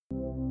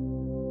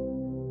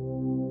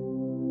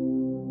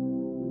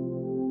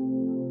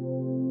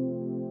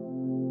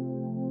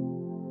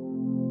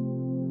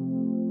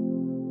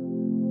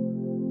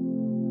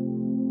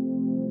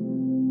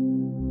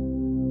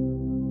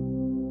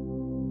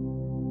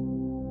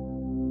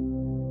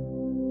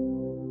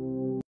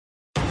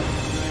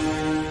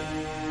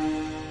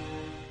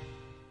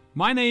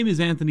My name is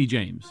Anthony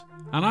James,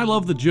 and I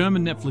love the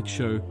German Netflix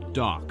show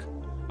Dark.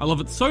 I love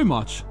it so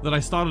much that I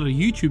started a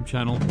YouTube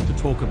channel to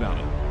talk about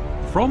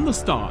it. From the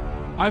start,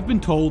 I've been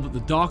told that the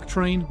Dark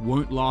train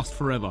won't last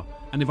forever,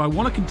 and if I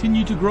want to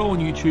continue to grow on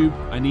YouTube,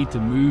 I need to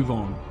move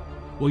on.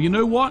 Well, you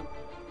know what?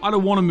 I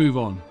don't want to move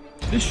on.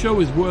 This show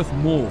is worth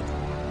more.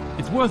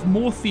 It's worth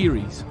more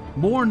theories,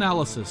 more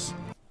analysis,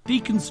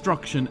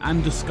 deconstruction,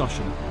 and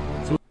discussion.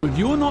 So if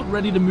you're not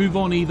ready to move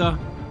on either,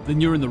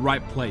 then you're in the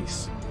right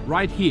place.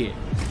 Right here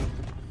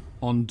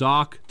on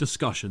Dark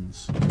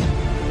Discussions.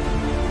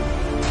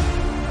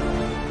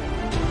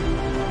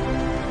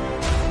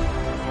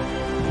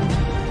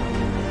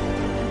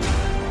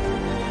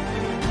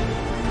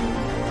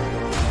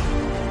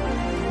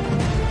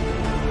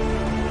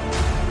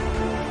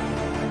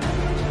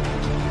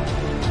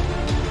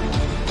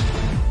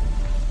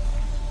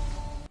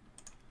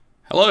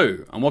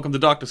 Hello, and welcome to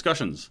Dark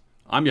Discussions.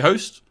 I'm your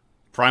host,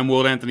 Prime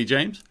World Anthony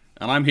James,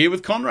 and I'm here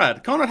with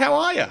Conrad. Conrad, how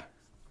are you?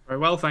 Very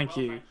well, thank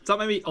you. Does that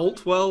make me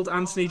Alt World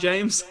Anthony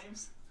James?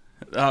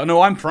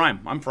 No, I'm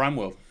Prime. I'm Prime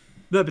World.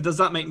 No, but does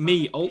that make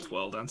me Alt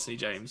World Anthony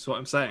James? What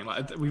I'm saying,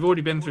 like we've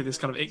already been through this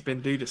kind of Ich bin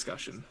du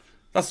discussion.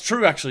 That's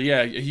true, actually.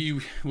 Yeah,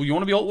 you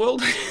want to be Alt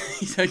World?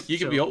 You can be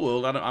Sure. Alt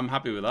World. I'm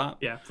happy with that.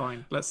 Yeah,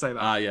 fine. Let's say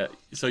that. Yeah.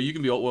 So you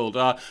can be Alt World. So,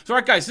 all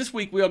right, guys. This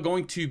week we are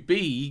going to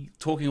be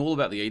talking all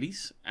about the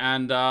 '80s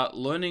and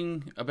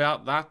learning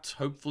about that.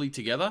 Hopefully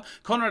together.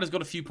 Conrad has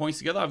got a few points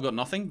together. I've got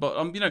nothing, but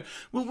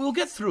we'll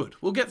get through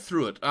it. We'll get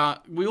through it.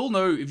 We all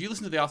know, if you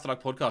listen to the After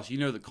Dark podcast, you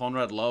know that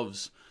Conrad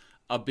loves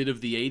a bit of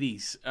the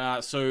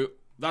 '80s. So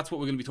that's what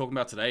we're going to be talking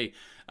about today.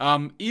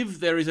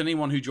 If there is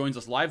anyone who joins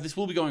us live, this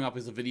will be going up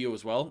as a video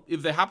as well.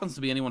 If there happens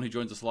to be anyone who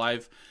joins us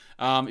live,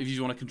 if you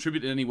want to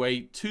contribute in any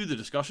way to the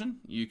discussion,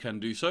 you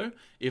can do so.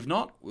 If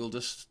not, we'll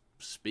just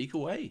speak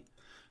away.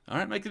 All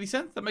right, make any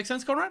sense? That makes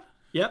sense, Conrad?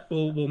 Yeah,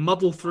 we'll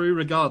muddle through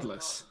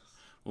regardless.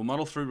 We'll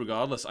muddle through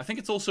regardless. I think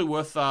it's also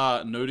worth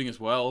noting as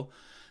well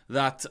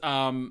that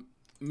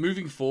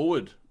moving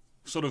forward,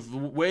 sort of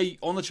where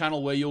on the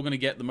channel where you're going to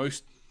get the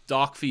most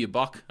dark for your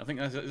buck. I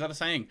think is that a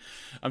saying?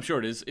 I'm sure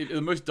it is.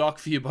 The most dark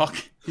for your buck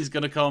is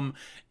going to come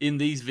in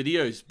these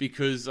videos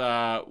because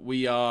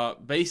we are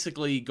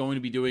basically going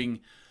to be doing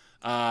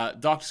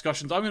dark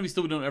discussions. I'm going to be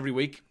still doing it every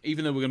week,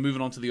 even though we're going to move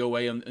it on to the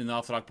OA in the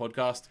After Dark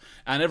podcast.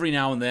 And every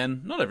now and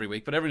then, not every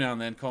week, but every now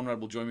and then,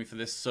 Conrad will join me for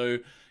this, so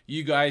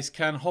you guys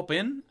can hop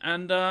in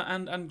and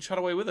chat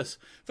away with us.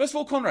 First of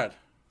all, Conrad,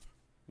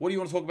 what do you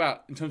want to talk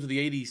about in terms of the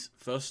 '80s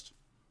first?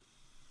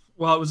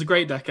 Well, it was a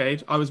great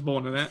decade. I was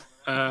born in it.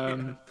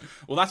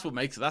 Well, that's what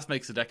makes it. That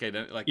makes a decade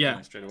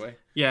straight away.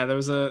 Yeah, there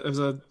was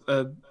a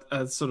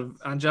sort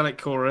of angelic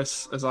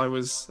chorus as I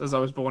was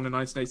born in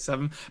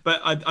 1987.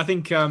 But I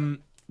think I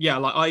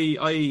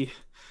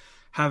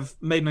have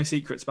made no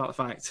secrets about the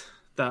fact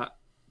that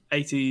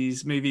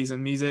 80s movies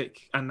and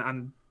music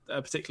and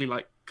particularly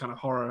like kind of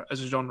horror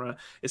as a genre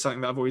is something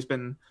that I've always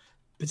been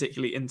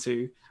particularly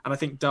into. And I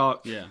think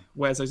Dark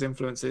wears those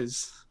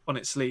influences on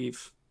its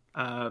sleeve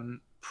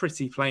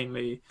pretty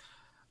plainly.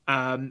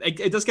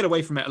 It does get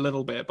away from it a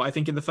little bit, but I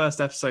think in the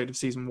first episode of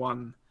season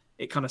 1,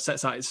 it kind of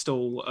sets out its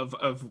stall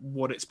of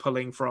what it's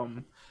pulling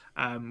from,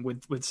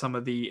 with some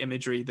of the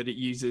imagery that it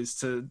uses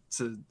to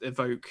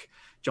evoke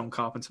John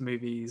Carpenter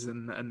movies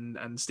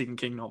and Stephen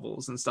King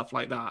novels and stuff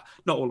like that.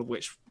 Not all of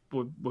which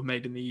were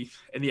made in the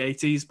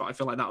 80s, but I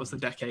feel like that was the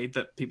decade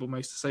that people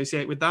most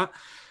associate with that.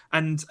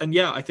 And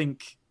yeah, I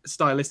think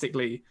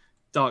stylistically,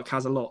 Dark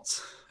has a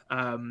lot.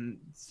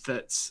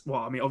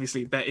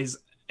 Obviously there is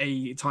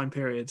a time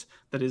period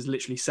that is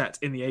literally set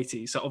in the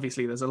 80s, so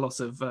obviously there's a lot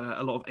of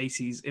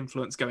 80s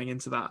influence going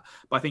into that,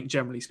 but I think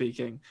generally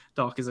speaking,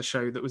 Dark is a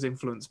show that was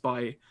influenced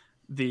by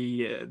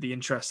the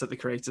interests that the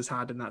creators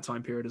had in that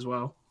time period as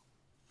well.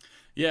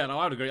 Yeah, no,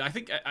 I would agree. I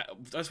think I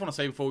just want to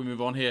say before we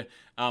move on here,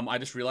 I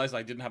just realized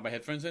I didn't have my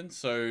headphones in,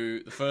 so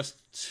the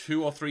first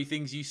 2 or 3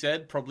 things you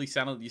said probably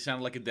sounded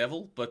like a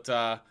devil, but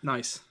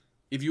nice.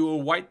 If you were a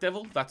white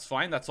devil, that's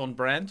fine. That's on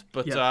brand.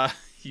 But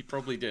you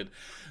probably did.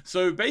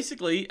 So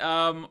basically,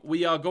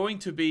 we are going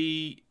to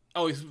be...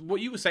 Oh,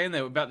 what you were saying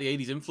there about the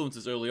 80s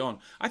influences early on.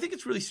 I think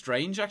it's really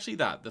strange, actually,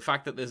 the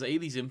fact that there's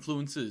 80s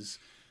influences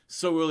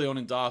so early on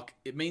in Dark.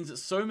 It means that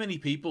so many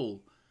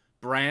people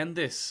brand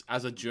this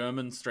as a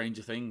German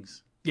Stranger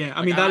Things. Yeah,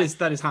 I mean,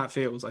 that is how it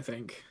feels, I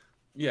think.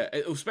 Yeah,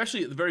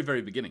 especially at the very,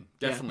 very beginning,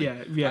 definitely.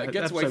 Yeah. It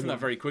gets away from that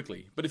very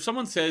quickly. But if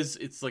someone says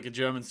it's like a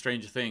German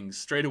Stranger Things,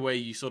 straight away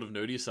you sort of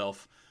know to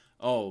yourself,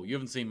 oh, you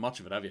haven't seen much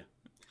of it, have you?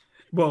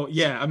 Well,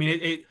 yeah, I mean,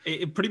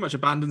 it pretty much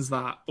abandons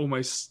that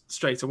almost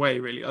straight away,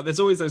 really. There's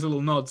always those little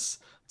nods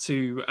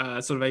to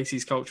sort of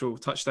 80s cultural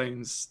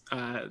touchstones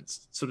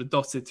sort of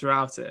dotted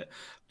throughout it.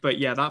 But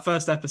yeah, that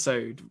first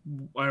episode,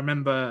 I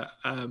remember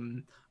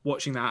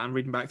watching that and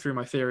reading back through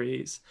my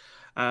theories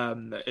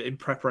in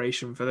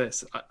preparation for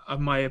this.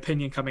 My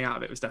opinion coming out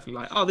of it was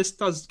definitely like, oh, this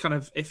does kind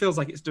of, it feels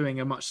like it's doing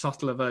a much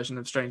subtler version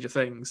of Stranger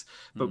Things,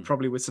 but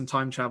probably with some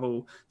time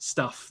travel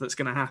stuff that's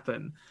going to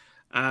happen.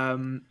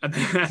 And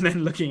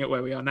then looking at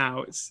where we are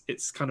now,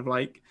 it's kind of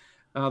like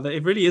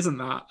it really isn't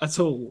that at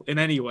all in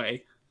any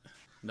way.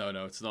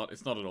 No, it's not.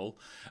 It's not at all.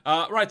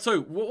 Right,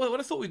 so what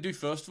I thought we'd do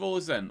first of all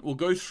is then we'll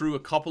go through a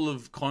couple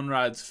of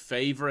Conrad's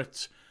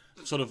favorite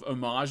sort of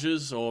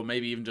homages, or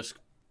maybe even just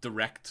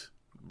direct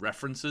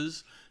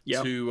references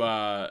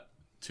to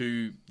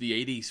the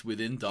 80s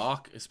within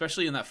Dark,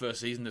 especially in that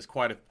first season. There's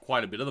quite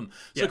a bit of them.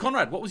 So,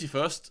 Conrad, what was your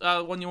first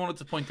one you wanted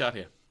to point out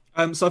here?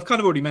 So I've kind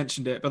of already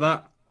mentioned it,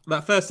 but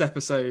that first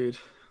episode,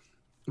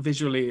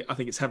 visually, I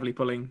think it's heavily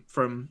pulling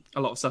from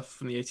a lot of stuff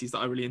from the 80s that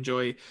I really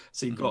enjoy.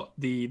 So you've got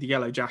the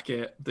yellow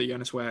jacket that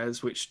Jonas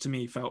wears, which to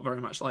me felt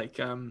very much like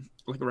a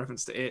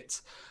reference to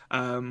it.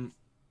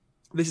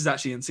 This is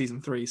actually in season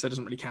 3, so it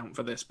doesn't really count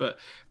for this. But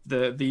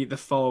the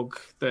fog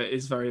that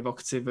is very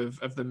evocative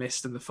of the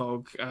mist and the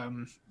fog,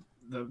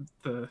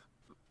 the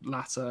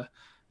latter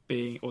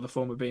being, or the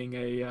former being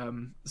a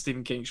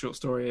Stephen King short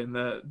story, and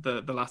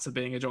the latter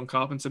being a John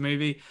Carpenter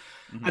movie,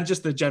 and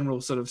just the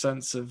general sort of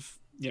sense of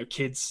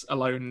kids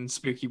alone in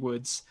spooky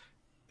woods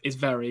is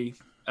very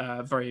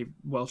very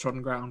well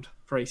trodden ground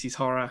for 80s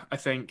horror, I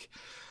think.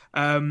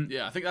 I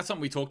think that's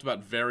something we talked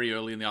about very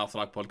early in the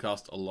Afterlife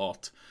podcast a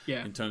lot.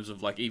 Yeah. In terms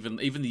of like even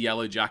the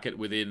yellow jacket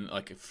within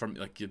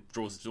it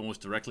draws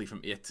almost directly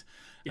from it.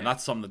 And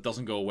that's something that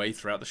doesn't go away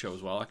throughout the show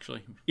as well,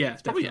 actually. Yeah,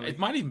 it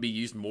might even be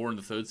used more in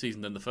the third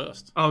season than the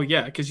first. Oh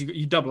yeah, because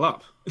you double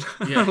up.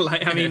 Yeah.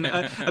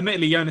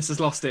 Admittedly, Jonas has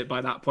lost it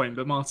by that point,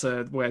 but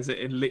Marta wears it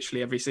in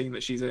literally every scene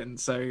that she's in.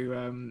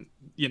 So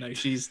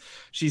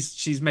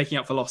she's making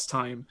up for lost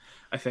time,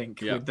 I think,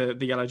 with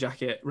the yellow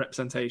jacket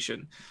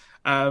representation.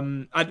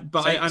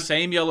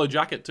 Same yellow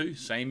jacket too.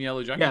 Same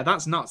yellow jacket. Yeah,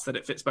 that's nuts that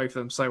it fits both of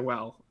them so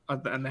well,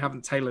 and they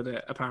haven't tailored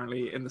it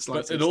apparently in the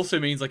slightest. But it also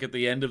means like at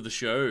the end of the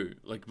show,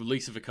 like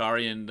Lisa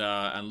Vicari and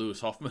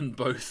Lewis Hoffman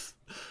both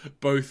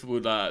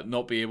would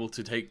not be able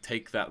to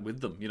take that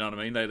with them. You know what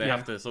I mean? They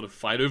have to sort of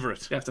fight over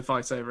it. They have to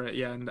fight over it,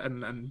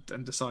 and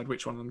decide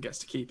which one of them gets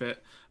to keep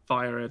it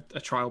via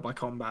a trial by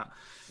combat.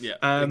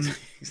 Yeah,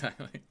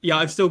 exactly. Yeah,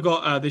 I've still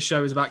got this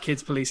show is about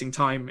kids policing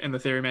time in the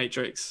Theory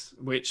Matrix,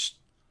 which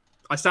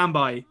I stand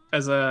by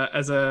as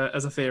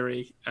a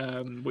theory,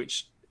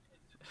 which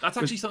that's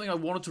actually something I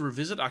wanted to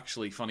revisit.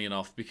 Actually, funny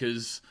enough,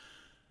 because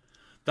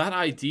that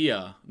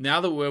idea,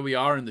 now that where we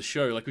are in the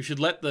show, like we should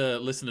let the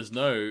listeners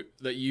know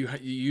that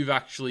you've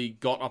actually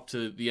got up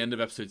to the end of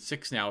episode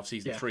 6 now of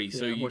season 3,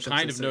 so you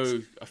kind of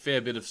know a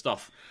fair bit of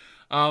stuff.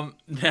 Now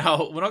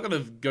we're not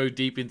going to go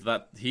deep into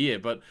that here,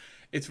 but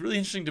it's really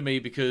interesting to me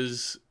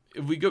because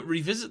if we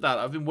revisit that,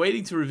 I've been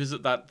waiting to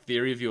revisit that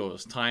theory of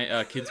yours,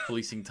 kids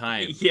policing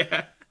time.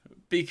 Yeah.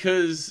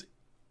 Because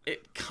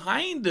it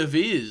kind of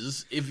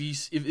is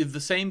if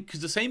the same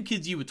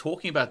kids you were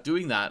talking about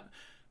doing that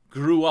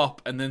grew up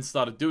and then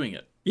started doing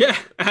it. Yeah,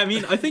 I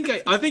mean, I think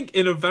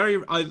in a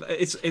very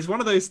it's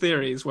one of those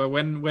theories where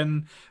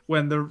when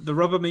the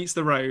rubber meets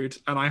the road,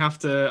 and I have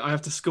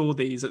to score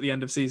these at the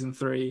end of season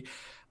 3,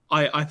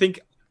 I think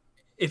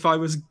if I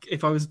was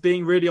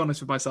being really honest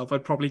with myself,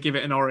 I'd probably give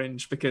it an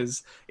orange,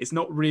 because it's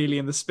not really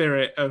in the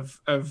spirit of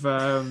of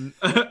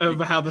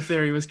how the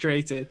theory was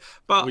created.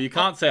 But you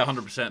can't say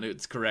 100%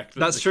 it's correct.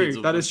 That's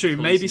true. That is true.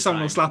 Maybe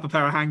someone will slap a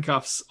pair of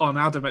handcuffs on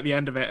Adam at the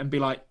end of it and be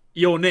like,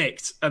 "You're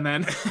nicked," and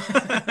then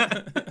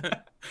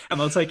and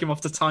they'll take him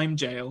off to time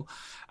jail.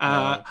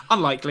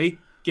 Unlikely,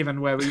 given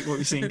what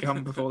we've seen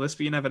come before this,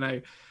 but you never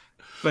know.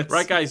 But,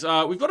 right, guys,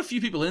 we've got a few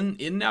people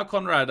in now,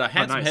 Conrad.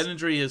 Handsome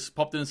Headingery has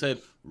popped in and said,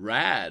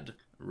 rad.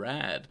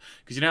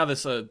 Because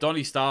this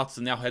Donnie Starts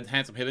and now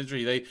Handsome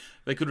Headingery,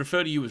 they could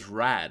refer to you as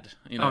Rad.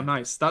 Oh,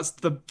 nice.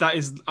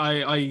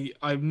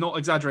 I'm not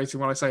exaggerating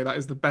when I say that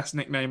is the best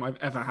nickname I've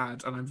ever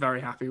had, and I'm very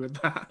happy with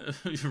that.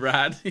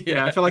 Rad?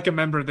 Yeah, I feel like a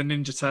member of the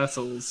Ninja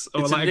Turtles.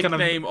 Or it's like a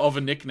nickname of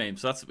a nickname,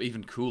 so that's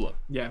even cooler.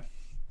 Yeah.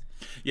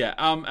 Yeah,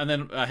 and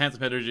then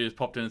Handsome Headingery has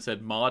popped in and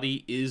said,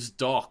 Marty is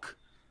Doc.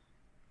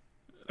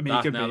 I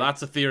mean,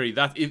 that's a theory.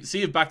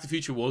 If Back to the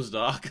Future was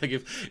Dark, like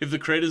if the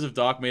creators of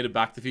Dark made a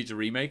Back to the Future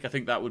remake, I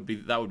think that would be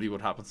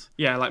what happens.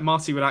 Yeah, like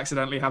Marty would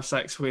accidentally have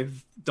sex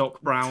with Doc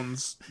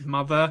Brown's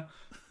mother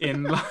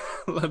in the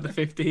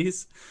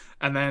 50s,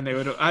 and then it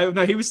would.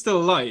 No, he was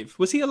still alive.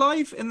 Was he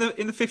alive in the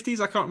 50s?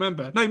 I can't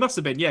remember. No, he must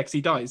have been. Yeah, because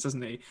he dies,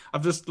 doesn't he?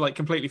 I've just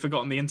completely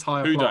forgotten the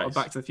entire plot of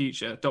Back to the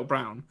Future. Doc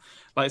Brown.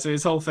 So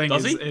his whole thing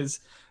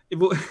is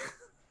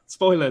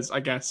spoilers,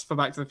 I guess, for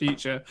Back to the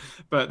Future,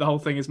 but the whole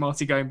thing is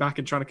Marty going back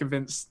and trying to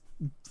convince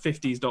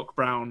 50s Doc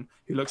Brown,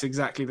 who looks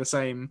exactly the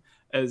same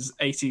as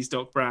 80s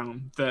Doc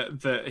Brown,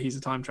 that he's a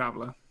time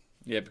traveler.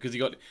 Yeah, because he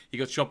got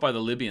shot by the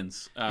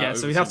Libyans.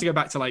 So he'd have to go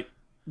back to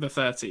the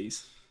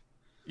 30s.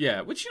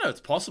 Yeah, which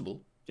it's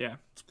possible. Yeah,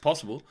 it's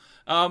possible.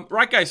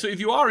 Right, guys. So if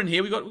you are in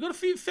here, we've got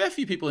a fair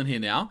few people in here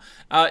now.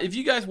 If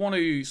you guys want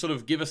to sort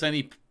of give us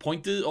any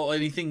pointers or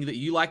anything that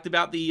you liked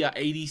about the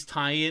 80s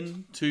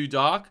tie-in to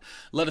Dark,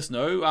 let us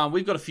know.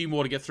 We've got a few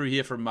more to get through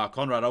here from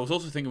Conrad. I was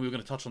also thinking we were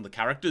going to touch on the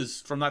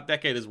characters from that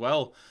decade as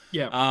well.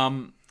 Yeah.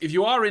 If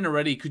you are in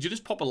already, could you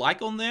just pop a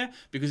like on there?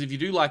 Because if you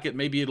do like it,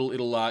 maybe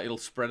it'll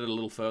spread it a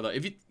little further.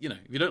 If you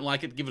don't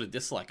like it, give it a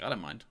dislike. I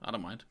don't mind.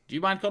 Do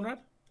you mind, Conrad?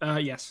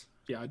 Yes.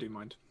 Yeah, I do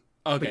mind.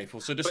 Okay, cool.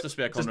 So just to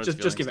spare Conrad's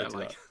just give it a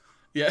like.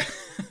 Yeah.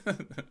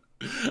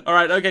 All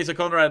right, okay. So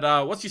Conrad,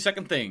 what's your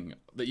second thing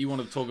that you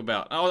want to talk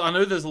about? Oh, I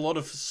know there's a lot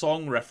of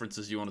song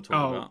references you want to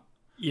talk about.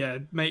 Yeah,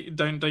 mate,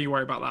 don't you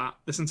worry about that.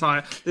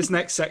 This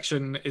next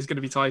section is going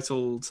to be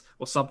titled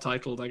or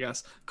subtitled, I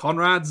guess.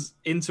 Conrad's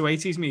into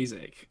 80s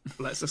music.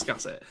 Let's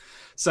discuss it.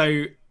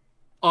 So,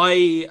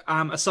 I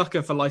am a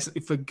sucker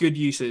for good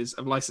uses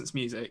of licensed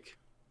music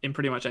in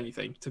pretty much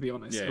anything, to be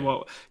honest. Yeah.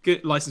 Well,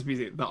 good licensed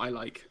music that I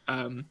like.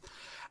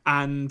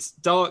 And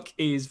Dark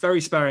is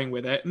very sparing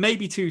with it,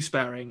 maybe too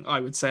sparing, I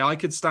would say. I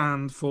could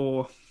stand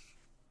for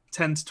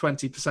 10 to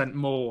 20%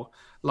 more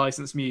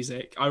licensed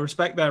music. I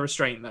respect their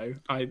restraint, though.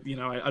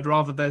 I'd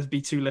rather there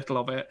be too little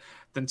of it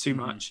than too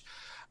much.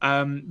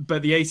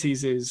 But the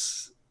 80s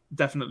is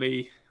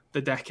definitely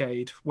the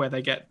decade where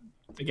they get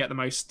the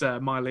most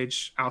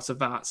mileage out of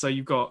that. So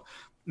you've got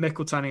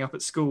Mikkel turning up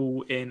at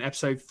school in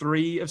episode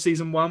 3 of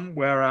season 1,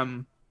 where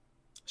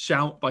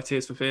Shout by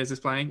Tears for Fears is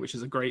playing, which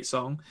is a great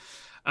song.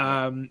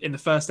 In the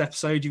first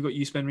episode, you've got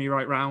You Spin Me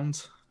Right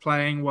Round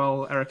playing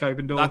while Eric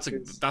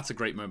Obendorf. That's a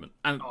great moment.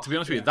 And to be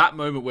honest with you, that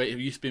moment where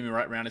You Spin Me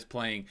Right Round is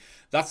playing,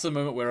 that's the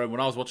moment where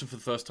when I was watching for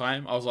the first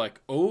time, I was like,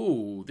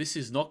 oh, this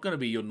is not going to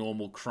be your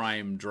normal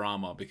crime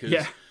drama, because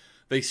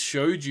they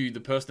showed you the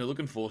person they're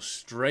looking for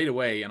straight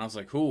away, and I was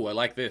like, oh, I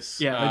like this.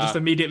 Yeah, they just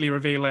immediately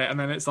reveal it, and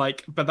then it's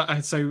like,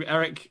 so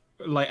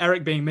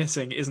Eric being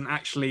missing isn't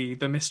actually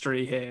the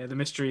mystery here. The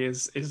mystery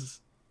is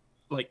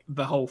like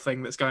the whole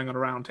thing that's going on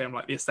around him,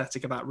 like the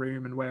aesthetic of that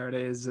room and where it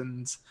is,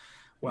 and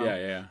what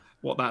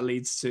that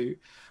leads to.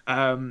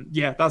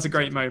 That's a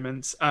great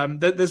moment.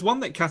 There's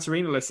one that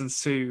Katerina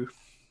listens to.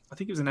 I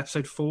think it was in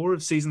episode 4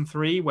 of season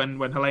 3 when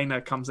Helena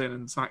comes in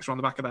and smacks her on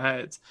the back of the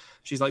head.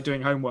 She's like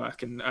doing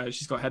homework and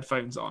she's got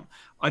headphones on.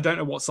 I don't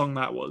know what song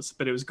that was,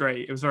 but it was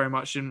great. It was very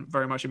much in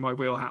my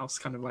wheelhouse,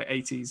 kind of like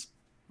 80s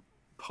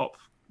pop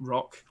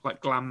rock, like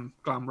glam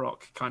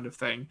rock kind of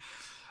thing.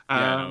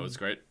 It was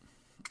great.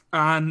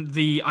 And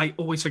I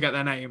always forget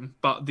their name,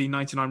 but the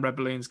 99 Red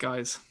Balloons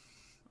guys,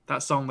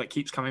 that song that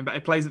keeps coming back.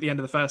 It plays at the end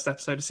of the first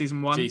episode of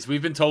season 1. Jeez,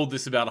 we've been told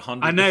this about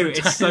 100 I know,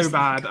 it's times. so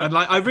bad. And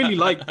I really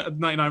like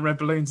 99 Red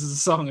Balloons as a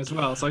song as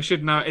well, so I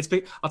should know.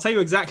 I'll tell you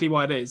exactly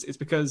why it is. It's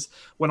because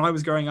when I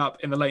was growing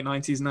up in the late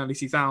 90s and early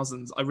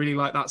 2000s, I really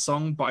liked that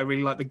song, but I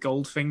really liked the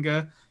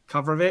Goldfinger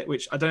cover of it,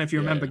 which I don't know if you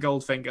remember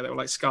Goldfinger. They were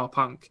like ska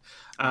punk.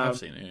 I've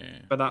seen it, yeah.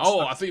 But I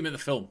thought you meant the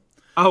film.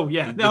 Oh,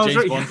 yeah. The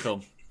James Bond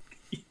film.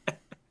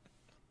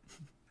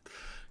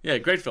 Yeah,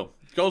 great film.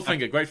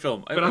 Goldfinger, great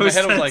film. But in my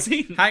head, I was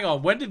like, hang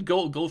on, when did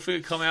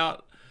Goldfinger come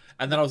out?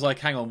 And then I was like,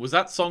 hang on, was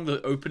that song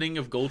the opening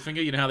of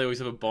Goldfinger? You know how they always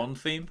have a Bond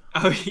theme?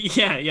 Oh,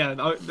 yeah.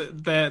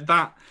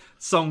 That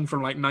song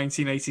from like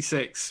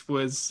 1986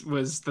 was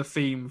the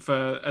theme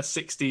for a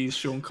 60s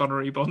Sean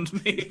Connery Bond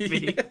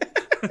movie.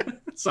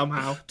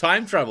 Somehow.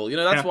 Time travel.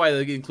 That's why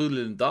they included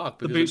it in Dark.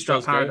 The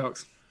Bootstrap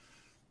Paradox.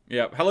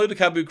 Yeah. Hello to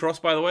Cabu Cross,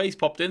 by the way. He's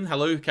popped in.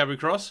 Hello, Cabu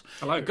Cross.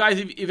 Hello. Guys,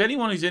 if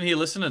anyone who's in here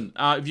listening,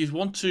 if you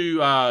want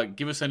to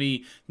give us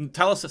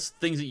tell us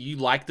things that you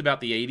liked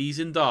about the 80s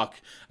in Dark,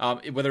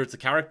 whether it's a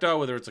character,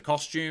 whether it's a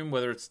costume,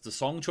 whether it's the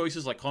song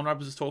choices like Conrad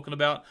was talking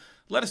about,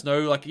 let us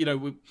know. Like,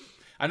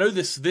 I know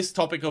this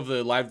topic of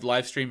the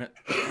live stream,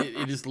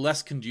 it is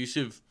less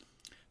conducive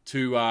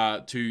to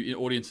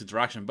audience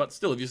interaction, but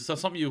still, if there's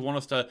something you want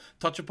us to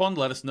touch upon,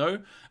 let us know.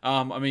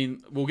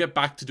 We'll get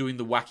back to doing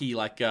the wacky,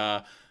 like,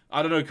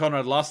 I don't know,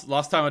 Conrad.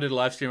 Last time I did a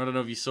live stream, I don't know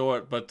if you saw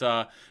it,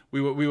 but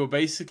we were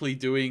basically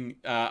doing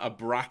a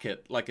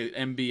bracket, like an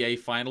NBA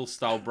final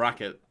style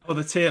bracket. Oh,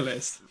 the tier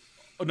list.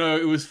 Oh, no,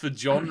 it was for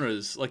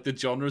genres, like the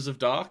genres of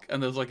Dark,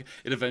 and there was like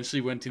it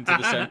eventually went into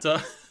the center,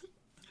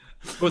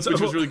 which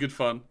was really good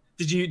fun.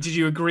 Did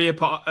you agree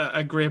upon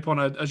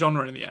a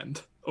genre in the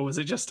end, or was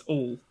it just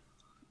all?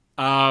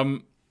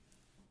 The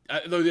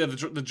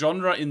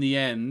genre in the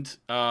end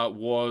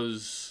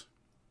was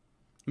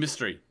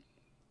mystery.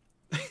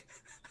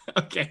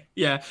 Okay,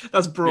 yeah,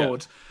 that's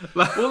broad.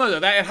 Yeah. Well, no,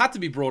 it had to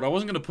be broad. I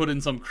wasn't going to put in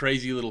some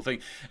crazy little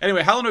thing.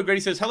 Anyway, Helen O'Grady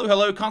says,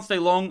 hello, can't stay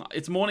long.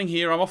 It's morning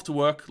here. I'm off to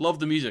work. Love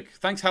the music.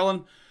 Thanks,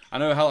 Helen. I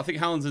know, I think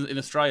Helen's in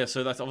Australia,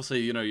 so that's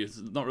obviously, it's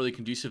not really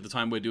conducive the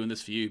time we're doing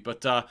this for you.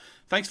 But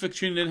thanks for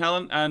tuning in,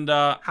 Helen, and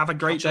have a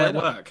great day at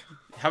work.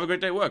 Have a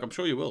great day at work. I'm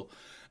sure you will.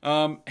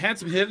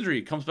 Handsome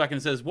Hereditary comes back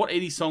and says, what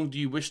 80s song do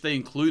you wish they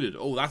included?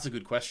 Oh, that's a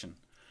good question.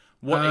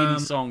 What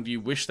 80s song do you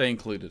wish they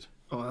included?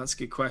 Oh, that's a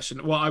good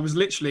question. Well, I was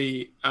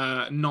literally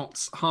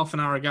not half an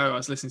hour ago, I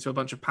was listening to a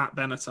bunch of Pat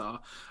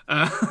Benatar.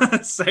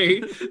 So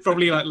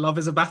probably like Love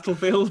is a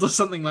Battlefield or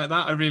something like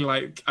that. I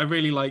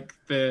really like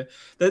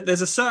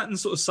there's a certain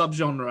sort of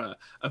subgenre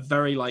of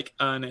very like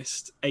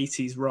earnest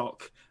 80s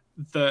rock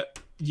that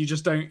you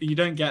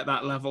don't get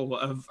that level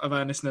of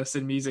earnestness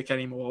in music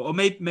anymore. Or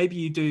maybe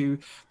you do.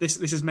 This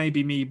is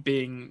maybe me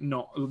being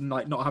not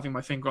having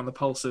my finger on the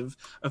pulse of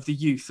the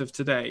youth of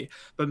today.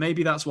 But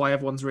maybe that's why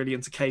everyone's really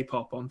into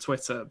K-pop on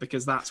Twitter,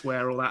 because that's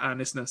where all that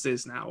earnestness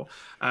is now.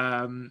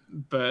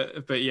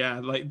 But yeah,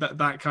 like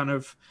that kind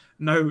of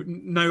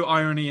no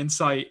irony in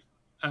sight.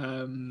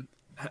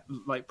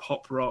 Like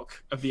pop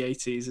rock of the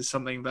 80s is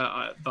something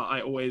that I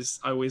always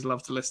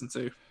love to listen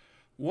to.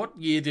 What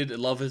year did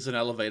Love Is an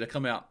Elevator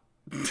come out?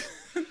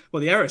 Well,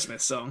 the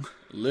Aerosmith song.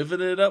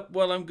 Living it up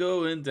while I'm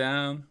going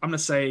down. I'm gonna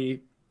say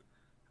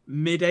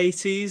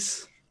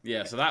mid-80s.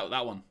 Yeah, so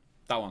that one.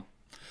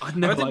 I'd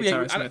never liked we-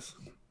 Aerosmith.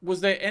 Was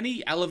there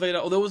any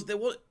elevator? Oh, there was.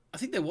 I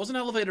think there was an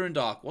elevator in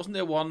Dark. Wasn't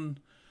there one?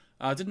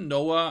 Didn't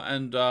Noah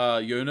and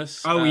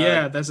Jonas? Oh,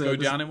 yeah, there's go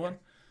down in one.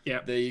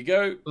 Yeah. There you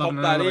go. Love Pop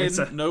an that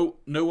elevator. in.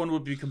 No one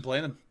would be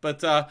complaining.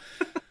 But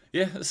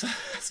yeah,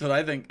 that's what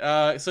I think.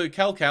 So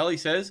Cal Cali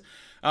says,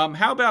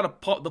 how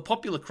about the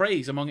popular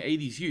craze among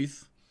 '80s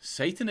youth,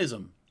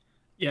 Satanism?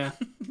 Yeah.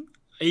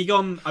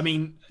 Egon, I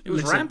mean, It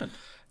was listen, rampant.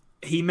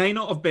 he may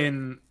not have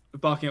been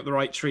barking up the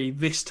right tree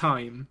this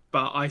time,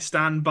 but I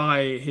stand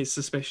by his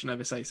suspicion of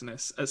a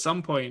Satanist. At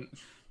some point,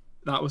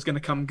 that was going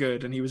to come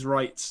good, and he was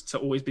right to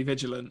always be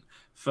vigilant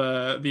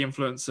for the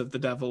influence of the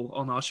devil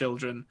on our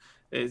children.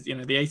 The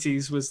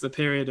 80s was the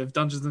period of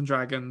Dungeons and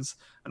Dragons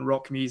and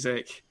rock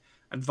music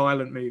and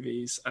violent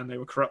movies, and they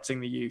were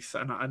corrupting the youth.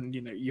 And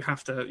you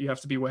have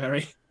to be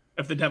wary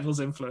of the devil's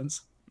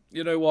influence.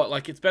 You know what?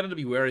 Like, it's better to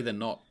be wary than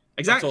not.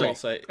 Exactly. That's all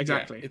I'll say.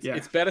 Exactly. Yeah.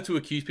 It's better to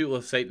accuse people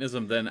of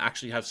Satanism than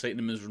actually have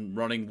Satanism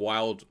running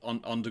wild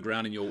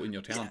underground in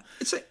your town.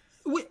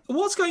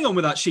 What's going on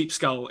with that sheep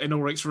skull in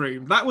Ulrich's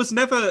room? That was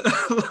never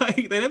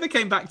they never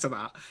came back to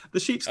that.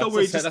 The sheep skull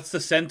That's the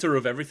center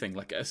of everything.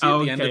 Like, at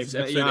the end of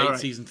episode 8, right.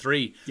 season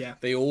 3, Yeah.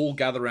 they all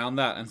gather around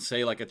that and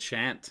say like a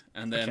chant,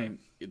 and then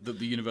the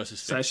universe is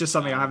fixed. So it's just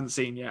something I haven't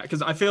seen yet,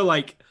 because I feel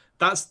like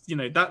that's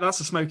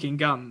a smoking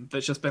gun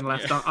that's just been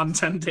left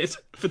untended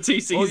for 2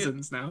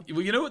 seasons now.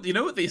 Well, you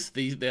know what these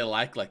they're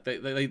like. Like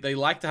they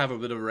like to have a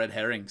bit of a red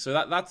herring. So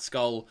that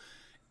skull,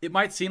 it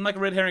might seem like a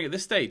red herring at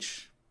this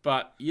stage,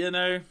 but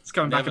it's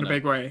coming back in a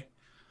big way.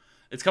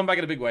 It's come back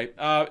in a big way.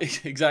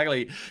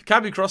 Exactly.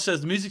 Cabby Cross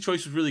says the music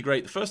choice was really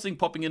great. The first thing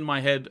popping in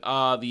my head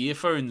are the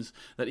earphones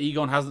that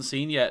Egon hasn't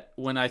seen yet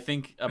when I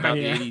think about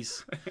the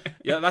 80s.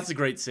 Yeah, that's a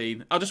great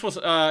scene. I just was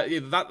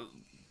that.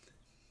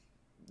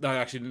 No,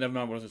 actually, never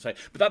mind what I was going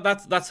to say.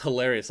 But that's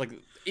hilarious. Like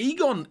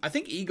Egon, I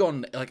think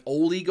Egon, like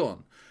old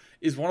Egon,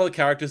 is one of the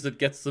characters that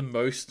gets the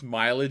most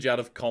mileage out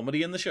of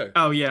comedy in the show.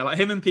 Oh yeah, like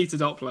him and Peter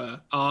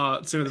Doppler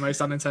are two of the most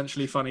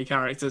unintentionally funny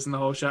characters in the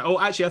whole show. Oh,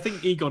 actually, I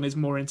think Egon is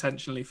more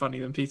intentionally funny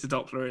than Peter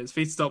Doppler is.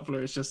 Peter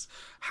Doppler is just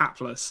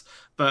hapless.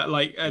 But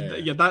like,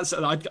 that's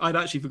I'd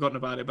actually forgotten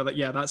about it. But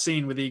that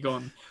scene with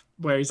Egon,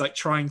 where he's like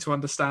trying to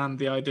understand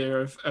the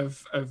idea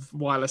of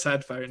wireless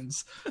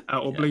headphones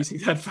or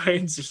Bluetooth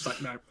headphones, it's just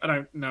like, no,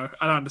 I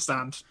don't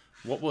understand.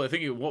 What will they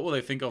think? What will they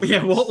think of?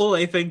 Yeah, next? what will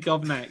they think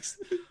of next?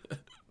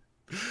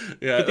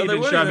 Yeah, they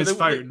didn't show him his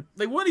phone.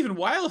 They weren't even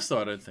wireless, though.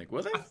 I don't think,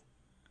 were they?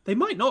 They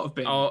might not have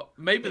been. Oh,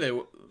 maybe they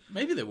were.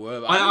 Maybe they were.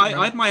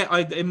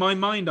 In my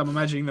mind, I'm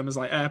imagining them as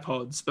like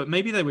AirPods, but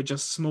maybe they were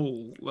just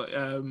small,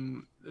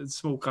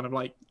 small kind of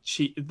like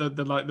cheap,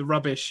 the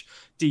rubbish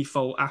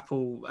default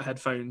Apple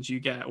headphones you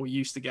get or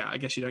used to get. I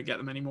guess you don't get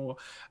them anymore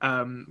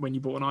when you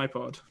bought an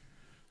iPod.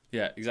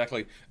 Yeah,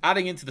 exactly.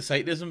 Adding into the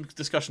Satanism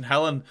discussion,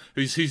 Helen,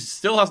 who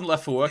still hasn't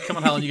left for work. Come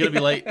on, Helen, you're gonna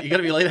be late. You're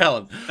gonna be late,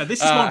 Helen.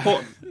 This is more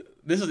important.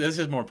 This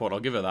is more important.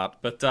 I'll give her that.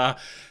 But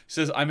she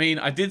says, I mean,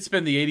 I did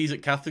spend the 80s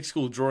at Catholic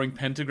school drawing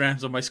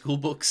pentagrams on my school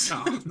books.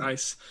 Oh,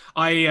 nice.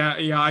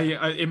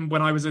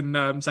 When I was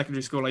in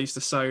secondary school, I used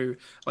to sew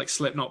like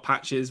Slipknot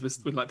patches with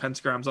like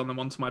pentagrams on them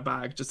onto my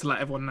bag, just to let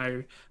everyone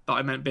know that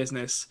I meant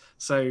business.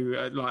 So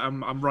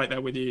I'm right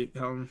there with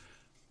you.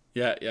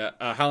 Yeah.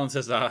 Helen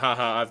says,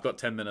 haha, I've got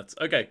 10 minutes.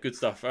 Okay, good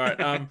stuff. All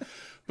right.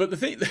 But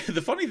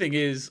the funny thing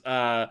is,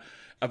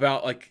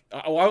 about like,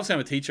 I was saying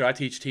I'm a teacher. I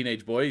teach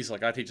teenage boys.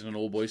 Like I teach in an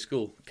all boys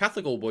school,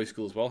 Catholic all boys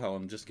school as well,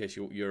 Helen. Just in case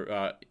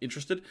you're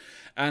interested.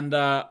 And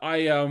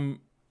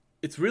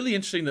it's really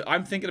interesting that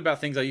I'm thinking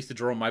about things I used to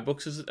draw on my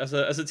books as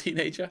a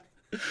teenager,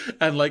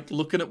 and like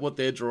looking at what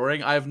they're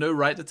drawing. I have no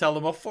right to tell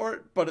them off for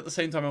it, but at the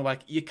same time, I'm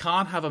like, you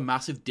can't have a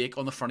massive dick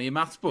on the front of your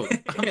maths book.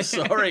 I'm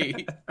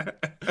sorry,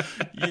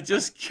 you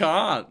just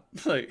can't.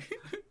 Like,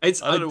 I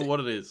don't know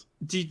what it is.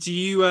 Do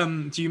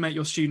you make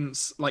your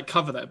students like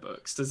cover their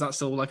books? Does that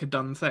still like a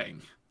done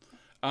thing?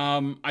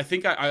 I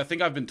think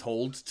I've been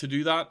told to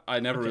do that. I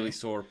never really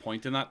saw a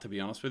point in that, to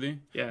be honest with you.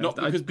 Yeah, not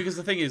because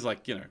the thing is,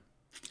 like,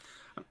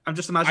 I'm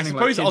just imagining. I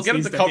suppose like, I'll get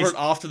them to cover it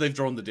after they've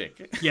drawn the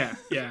dick. Yeah.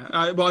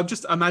 Well, I'm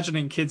just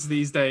imagining kids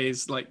these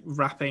days like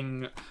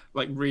wrapping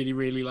like really,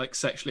 really like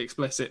sexually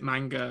explicit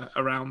manga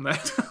around their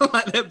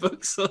like their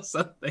books or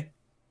something,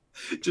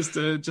 just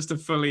to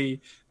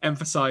fully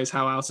emphasize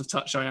how out of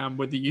touch I am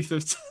with the youth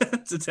of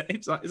today.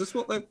 It's like, is this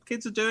what the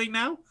kids are doing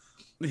now?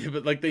 Yeah,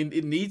 but like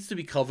it needs to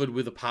be covered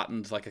with a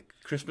patterned like a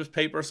Christmas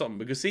paper or something,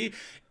 because see,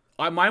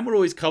 mine were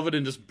always covered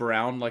in just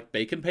brown like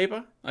bacon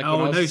paper. Like,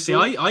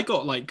 I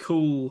got like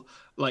cool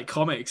like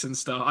comics and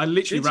stuff. I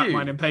literally wrapped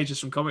mine in pages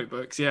from comic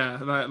books. Yeah,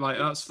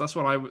 that's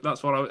what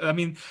I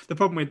mean, the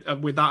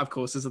problem with that, of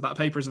course, is that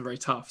paper isn't very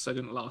tough, so it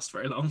didn't last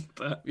very long.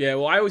 But yeah,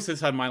 well, I always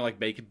just had mine like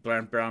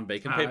brown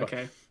bacon paper.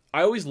 Okay.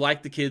 I always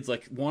liked the kids.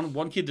 Like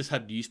one kid just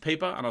had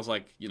newspaper, and I was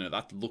like,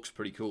 that looks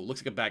pretty cool. It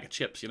looks like a bag of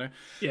chips, Yeah,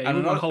 you And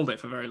wouldn't want to hold it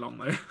for very long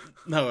though.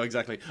 No,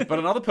 exactly. But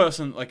another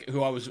person like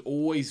who I was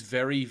always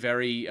very,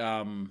 very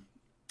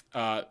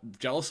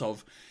jealous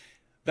of,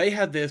 they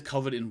had theirs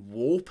covered in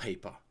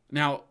wallpaper.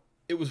 Now,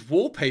 it was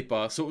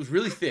wallpaper, so it was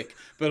really thick,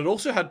 but it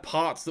also had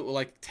parts that were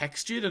like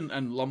textured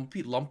and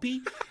lumpy.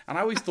 And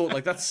I always thought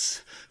like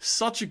that's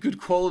such a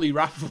good quality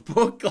wrap of a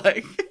book,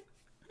 like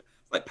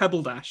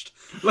Pebble Dashed.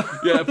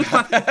 Yeah,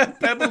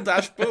 Pebble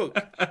Dash book.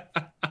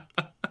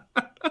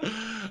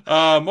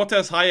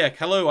 Mottez Hayek,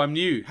 hello, I'm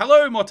new.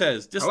 Hello,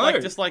 Mottez.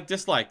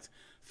 Disliked.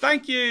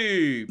 Thank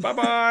you. Bye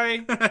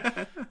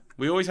bye.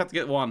 We always have to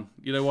get one.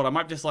 You know what? I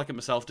might dislike it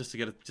myself just to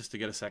get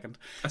a second.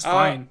 That's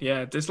fine.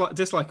 Yeah,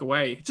 dislike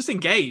away. Just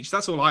engage.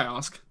 That's all I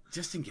ask.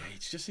 Just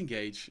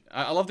engage.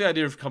 I love the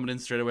idea of coming in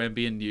straight away and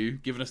being new,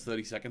 giving us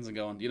 30 seconds and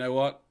going, you know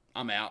what?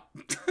 I'm out.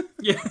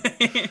 Yeah.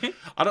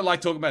 I don't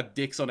like talking about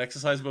dicks on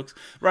exercise books.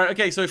 Right,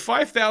 okay, so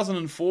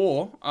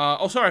 5004.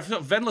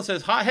 Venla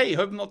says, hi, hey,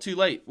 hope I'm not too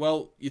late.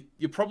 Well,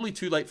 you're probably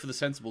too late for the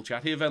sensible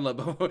chat here, Venla,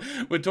 but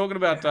we're talking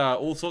about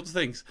all sorts of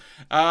things.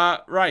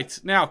 Right,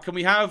 now, can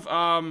we have,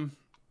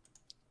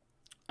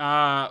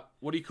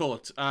 what do you call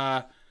it?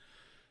 A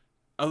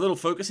little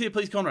focus here,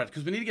 please, Conrad,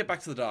 because we need to get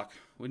back to the dark.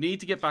 We need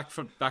to get back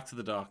to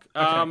the dark.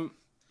 Okay.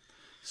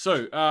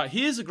 So,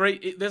 there's a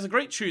great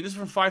tune. This is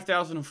from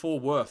 5004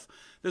 Worth.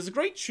 There's a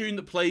great tune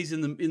that plays in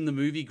the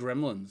movie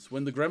Gremlins,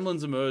 when the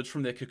gremlins emerge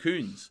from their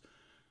cocoons.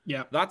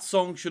 Yeah. That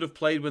song should have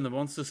played when the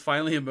monsters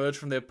finally emerge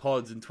from their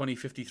pods in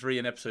 2053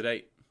 in episode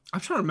 8.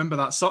 I'm trying to remember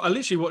that song. I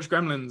literally watched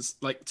Gremlins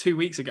like 2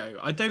 weeks ago.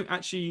 I don't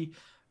actually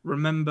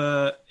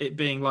remember it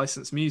being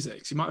licensed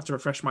music, so you might have to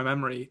refresh my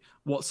memory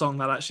what song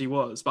that actually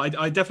was. But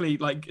I definitely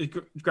like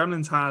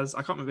Gremlins has, I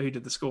can't remember who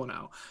did the score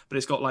now, but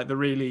it's got like the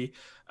really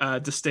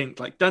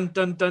distinct like dun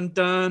dun dun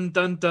dun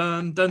dun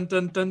dun dun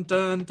dun dun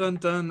dun dun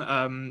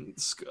dun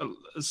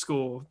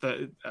score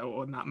that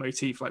on that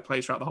motif like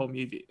plays throughout the whole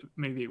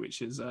movie,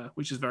 which is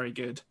very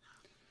good.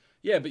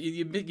 Yeah, but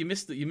you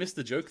missed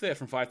the joke there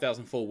from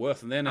 5004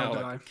 Worth, and they're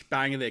now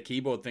banging their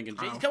keyboard thinking,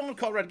 "Geez, come on,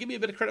 Conrad, give me a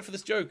bit of credit for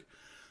this joke."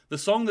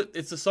 It's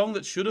the song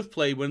that should have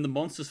played when the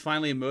monsters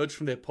finally emerged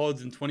from their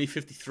pods in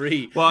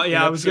 2053. Well,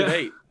 yeah, I was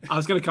going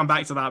to come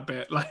back to that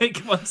bit.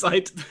 Like once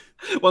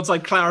I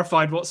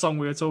clarified what song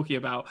we were talking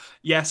about.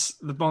 Yes,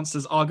 the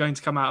monsters are going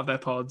to come out of their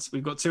pods.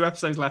 We've got 2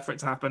 episodes left for it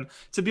to happen.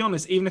 To be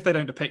honest, even if they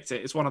don't depict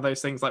it, it's one of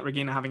those things like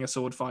Regina having a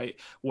sword fight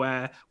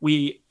where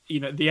we,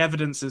 the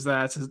evidence is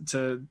there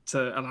to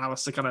allow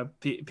us to kind of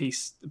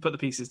put the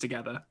pieces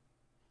together.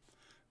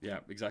 Yeah,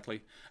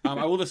 exactly.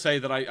 I will just say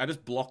that I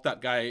just blocked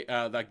that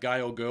guy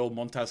or girl,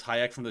 Montez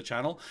Hayek, from the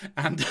channel,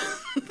 and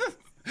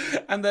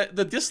and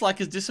the dislike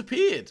has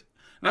disappeared.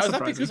 Now, is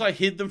that because I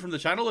hid them from the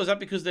channel, or is that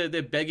because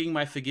they're begging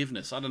my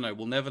forgiveness? I don't know.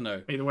 We'll never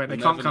know. Either way, they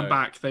can't come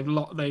back.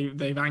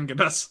 They've angered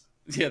us.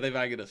 Yeah, they've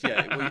angered us.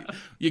 Yeah, well,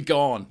 you're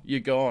gone. You're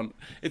gone.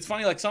 It's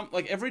funny, like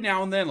every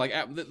now and then, like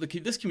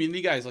this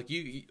community guys, like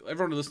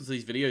everyone who listens to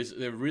these videos,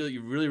 they're really,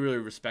 really, really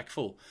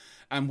respectful.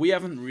 And we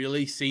haven't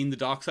really seen the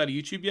dark side of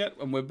YouTube yet,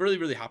 and we're really,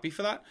 really happy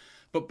for that.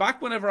 But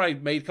back whenever I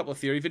made a couple of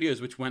theory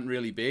videos, which went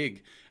really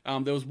big,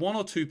 there was 1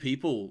 or 2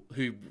 people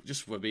who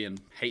just were being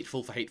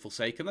hateful for hateful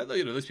sake, and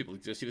those people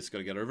exist. You just got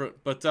to get over it.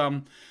 But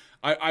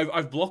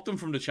I've blocked them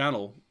from the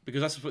channel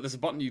because there's a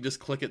button you just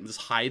click it and just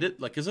hide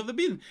it. Like, because if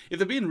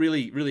they're being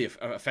really, really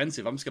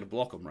offensive, I'm just gonna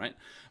block them, right?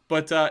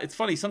 But it's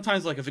funny.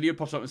 Sometimes like a video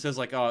pops up and says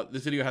like, "Oh,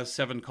 this video has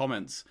 7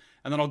 comments,"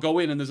 and then I'll go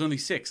in and there's only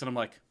 6, and I'm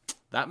like,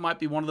 that might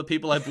be one of the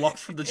people I blocked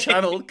from the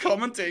channel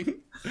commenting.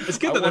 It's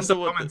good that they're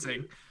still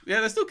commenting. Yeah,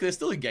 they're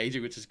still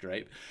engaging, which is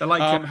great. They're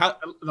like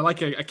they're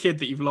like a kid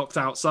that you've locked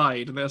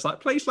outside, and they're just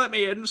like, "Please let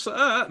me in,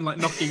 sir," and like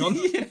knocking on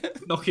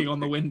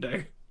the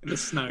window in the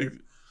snow.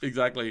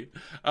 Exactly.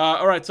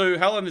 All right, so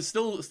Helen is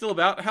still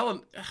about.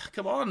 Helen,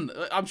 come on.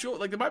 I'm sure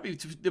like there might be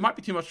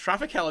too much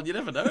traffic, Helen. You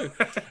never know.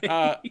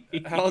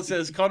 Helen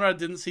says Conrad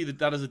didn't see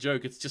that as a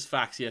joke. It's just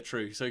facts. Yeah,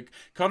 true. So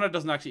Conrad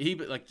doesn't actually.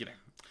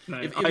 No,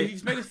 if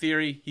he's made a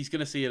theory, he's going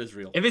to see it as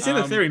real. If it's in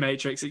the theory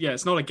matrix,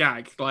 it's not a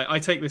gag. Like I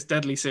take this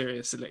deadly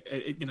serious.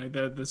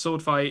 The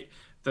sword fight,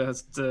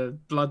 the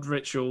blood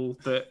ritual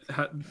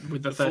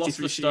with the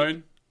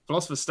 33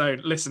 Philosopher's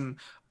Stone. Listen,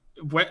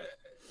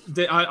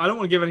 I don't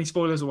want to give any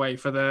spoilers away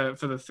for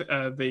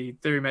the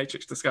theory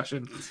matrix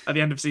discussion at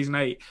the end of season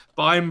 8,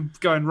 but I'm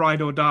going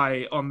ride or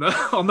die on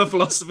the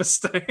Philosopher's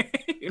Stone.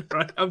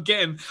 Right, I'm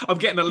getting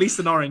at least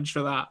an orange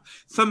for that.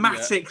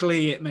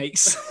 Thematically, It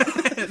makes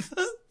sense.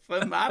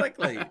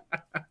 Thematically.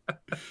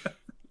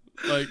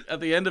 Like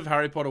at the end of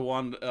Harry Potter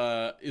 1,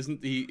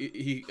 isn't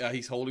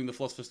he's holding the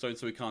Philosopher's Stone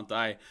so he can't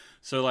die.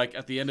 So like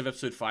at the end of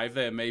episode 5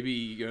 there,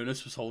 maybe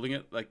Jonas was holding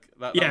it. Like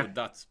that. Yeah.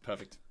 That's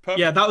perfect.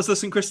 Yeah, that was the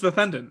St. Christopher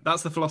pendant.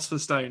 That's the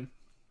Philosopher's Stone.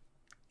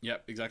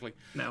 Yep, exactly.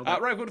 Right,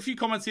 I've got a few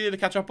comments here to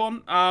catch up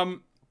on. I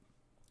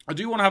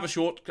do want to have a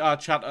short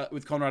chat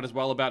with Conrad as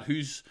well about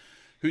who's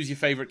your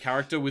favorite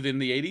character within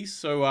the 80s.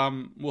 So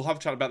we'll have a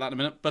chat about that in a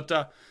minute.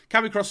 But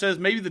Cabby Cross says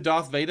maybe the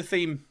Darth Vader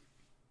theme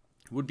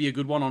would be a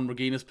good one on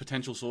Regina's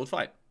potential sword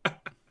fight.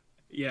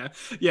 Yeah,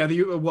 yeah.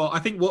 Well, I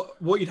think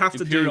what you'd have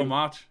to Imperial do.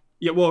 March.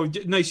 Yeah, well,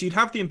 no. So you'd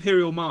have the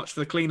Imperial March for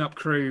the cleanup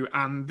crew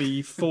and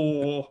the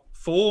four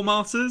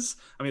martyrs.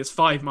 I mean, it's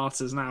five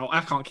martyrs now. I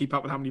can't keep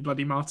up with how many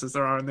bloody martyrs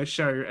there are in this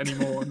show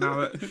anymore.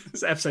 Now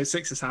that episode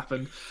 6 has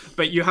happened,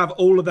 but you have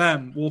all of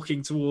them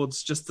walking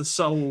towards just the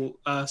sole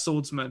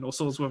swordsman or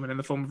swordswoman in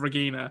the form of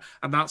Regina,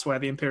 and that's where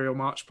the Imperial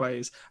March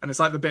plays. And it's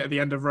like the bit at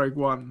the end of Rogue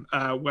One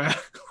where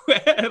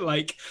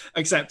like,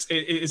 except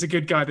it's a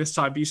good guy this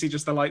time, but you see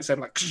just the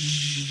lightsaber like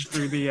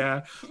through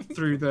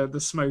the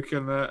smoke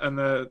and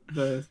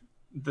the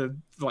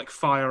like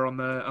fire on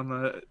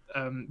the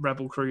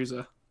rebel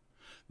cruiser.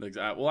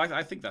 Exactly. Well,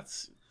 I think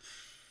that's...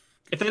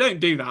 If they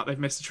don't do that, they've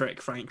missed a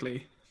trick,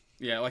 frankly.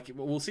 Yeah, like,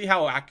 we'll see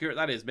how accurate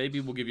that is.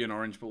 Maybe we'll give you an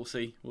orange, but we'll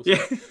see.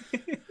 Yeah.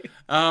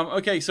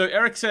 Okay, so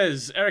Eric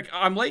says,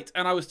 I'm late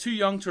and I was too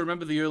young to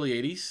remember the early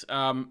 80s.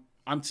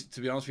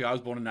 To be honest with you, I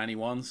was born in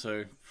 91,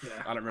 so yeah.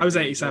 I don't remember. I was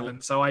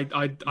 87, so I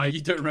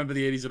You don't remember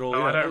the 80s at all?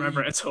 No, I don't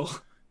remember it at all.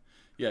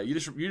 Yeah, you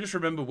just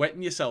remember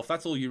wetting yourself.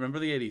 That's all you remember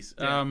the 80s.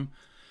 Yeah.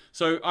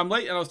 So I'm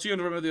late and I was too young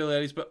to remember the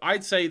early 80s, but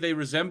I'd say they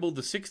resembled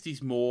the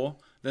 60s more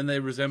than they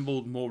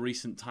resembled more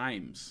recent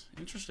times.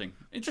 Interesting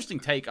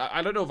take.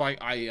 I don't know if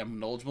I am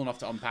knowledgeable enough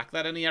to unpack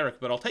that any, Eric,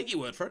 but I'll take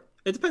your word for it.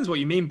 It depends what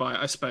you mean by it,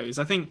 I suppose.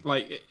 I think,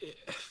 like,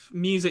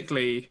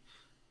 musically,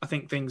 I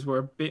think things were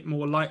a bit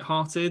more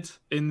light-hearted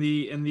in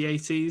the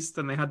 80s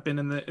than they had been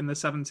in the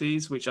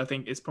 70s, which I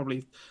think is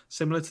probably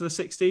similar to the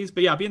 60s.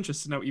 But yeah, I'd be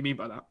interested to know what you mean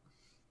by that.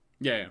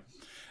 Yeah.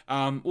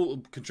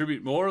 We'll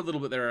contribute more a little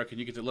bit there, Eric, and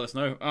you get to let us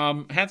know.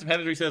 Handsome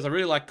Hereditary says, I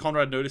really like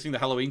Conrad noticing the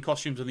Halloween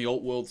costumes in the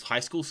Alt Worlds high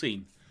school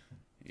scene.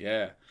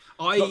 Yeah.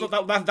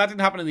 That didn't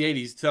happen in the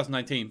 80s,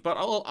 2019, but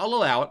I'll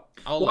allow it.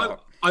 Allow it.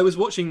 I was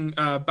watching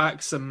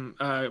back some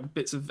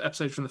bits of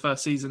episodes from the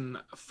first season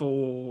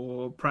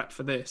for prep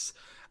for this,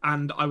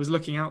 and I was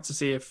looking out to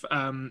see if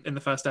in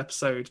the first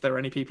episode there were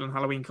any people in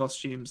Halloween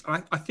costumes.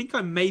 And I think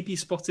I maybe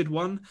spotted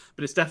one,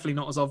 but it's definitely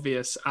not as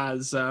obvious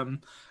as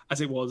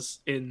it was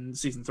in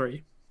season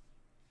 3.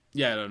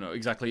 Yeah, I don't know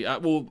exactly.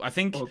 Well, I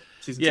think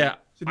season 2.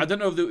 I don't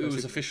know if it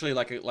was officially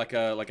like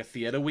a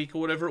theater week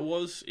or whatever it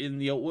was in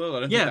the Alt World. I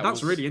don't think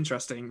that's really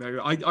interesting though.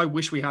 I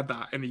wish we had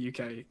that in the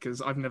UK because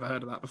I've never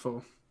heard of that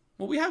before.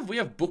 Well, we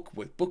have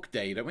book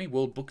day, don't we?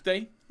 World Book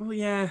Day. Well,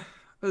 yeah,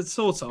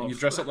 sort of. And you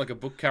dress up like a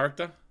book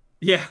character.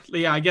 Yeah.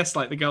 I guess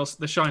like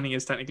The Shining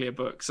is technically a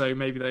book, so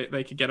maybe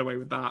they could get away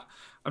with that.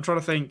 I'm trying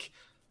to think.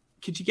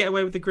 Could you get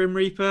away with the Grim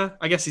Reaper?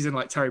 I guess he's in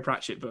like Terry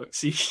Pratchett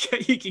books. You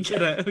can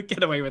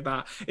get away with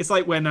that. It's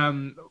like when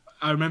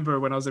I remember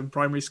when I was in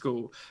primary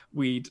school,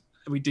 we'd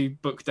do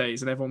book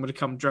days and everyone would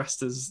come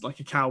dressed as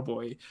like a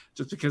cowboy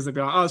just because they'd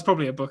be like, oh, it's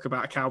probably a book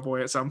about a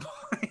cowboy at some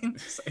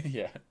point. So.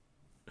 Yeah.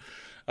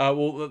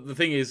 Well, the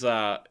thing is,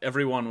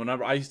 everyone,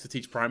 whenever I used to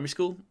teach primary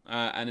school,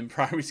 and in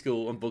primary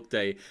school on book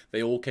day,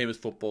 they all came as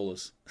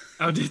footballers.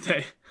 Oh, did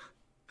they?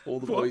 All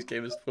the boys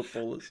came as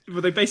footballers.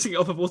 Were they basing it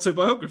off of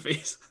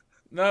autobiographies?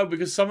 No,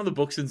 because some of the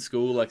books in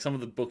school, like some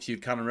of the books you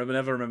kind of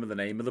never remember the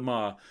name of them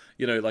are,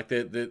 like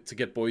they're to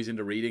get boys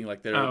into reading,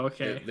 like they're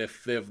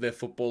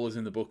footballers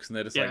in the books, and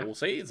they're just like, well,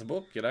 see, it's a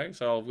book,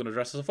 so I'm going to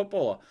dress as a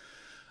footballer.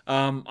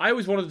 I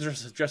always wanted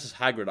to dress as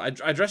Hagrid.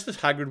 I dressed as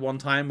Hagrid one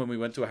time when we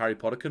went to a Harry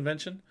Potter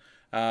convention,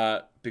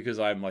 because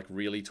I'm like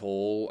really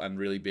tall and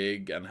really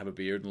big and have a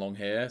beard and long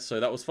hair,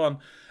 so that was fun.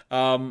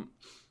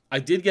 I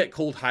did get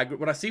called Hagrid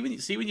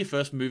when you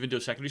first move into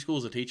a secondary school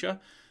as a teacher.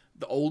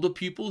 The older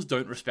pupils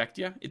don't respect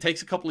you. It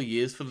takes a couple of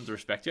years for them to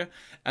respect you.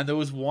 And there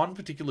was one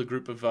particular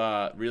group of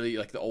really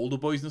like the older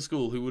boys in the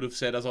school who would have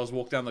said as I was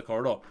walking down the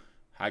corridor,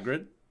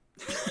 Hagrid.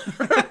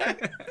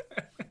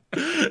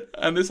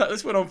 And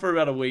this went on for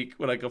about a week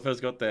when I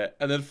first got there.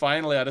 And then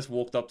finally I just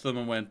walked up to them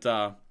and went,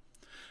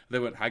 they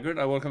went, Hagrid?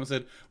 I walked up and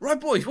said,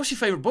 right, boys, what's your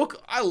favourite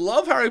book? I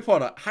love Harry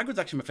Potter. Hagrid's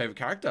actually my favourite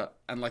character.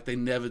 And like they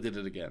never did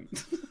it again.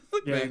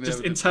 Yeah,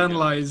 just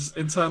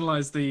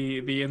internalize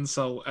the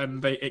insult,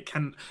 and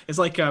it's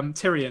like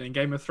Tyrion in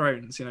Game of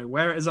Thrones.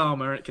 Wear it as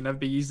armor; it can never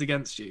be used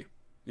against you.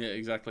 Yeah,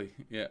 exactly.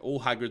 Yeah, all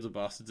Hagrids are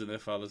bastards in their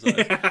father's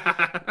eyes.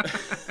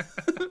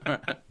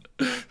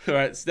 All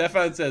right,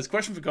 Stefan says,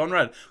 question for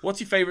Conrad: what's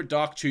your favorite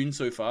dark tune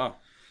so far?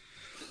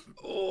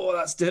 Oh,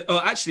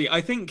 actually, I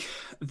think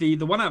the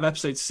one out of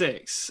episode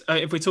 6.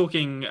 If we're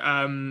talking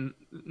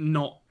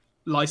not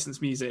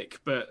licensed music,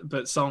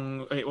 but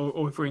song,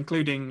 or if we're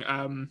including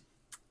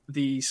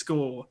the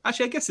score.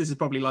 Actually, I guess this is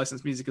probably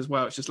licensed music as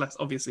well. It's just less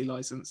obviously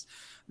licensed.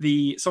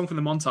 The song from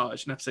the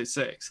montage in episode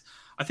 6,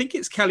 I think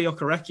it's Kelly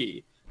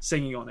Okereke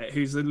singing on it,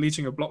 who's the lead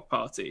singer of Block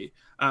Party.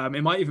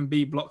 It might even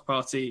be Block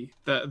Party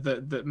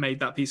that made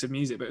that piece of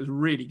music, but it was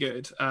really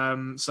good.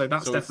 So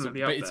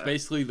definitely up there. It's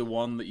basically the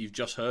one that you've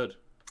just heard.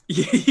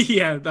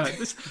 Yeah.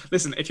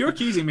 Listen, if you're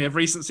accusing me of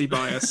recency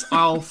bias,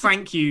 I'll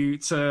thank you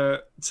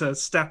to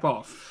step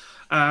off.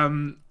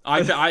 In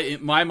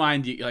my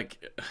mind,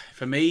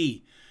 for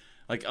me.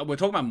 Like, we're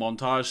talking about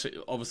montage,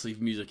 obviously,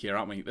 music here,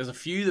 aren't we? There's a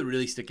few that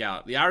really stick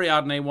out. The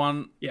Ariadne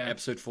one,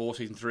 episode 4,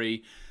 season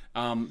 3.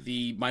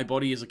 The My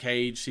Body is a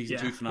Cage, season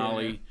 2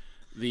 finale.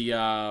 The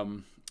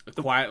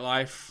Quiet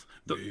Life.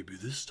 Maybe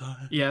this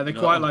time. Yeah, the You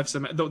know Quiet that one? Life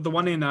Sim, the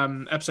one in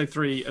episode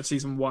 3 of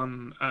season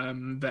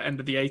 1, the end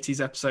of the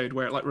 80s episode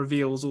where it like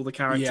reveals all the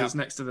characters Yeah.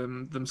 next to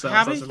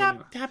themselves.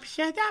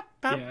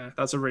 Yeah,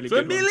 that's a really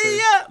good one too.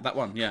 Familiar. That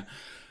one, yeah.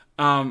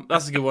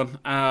 That's a good one.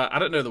 I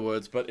don't know the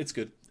words, but it's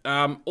good.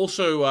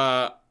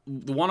 Also,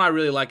 the one I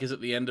really like is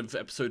at the end of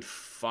episode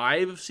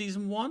 5 of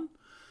season 1,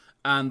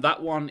 and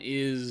that one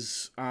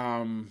is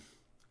I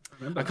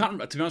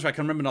can't. To be honest, I can't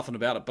remember nothing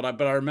about it, but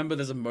I remember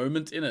there's a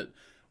moment in it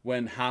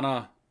when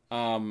Hannah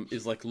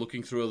is like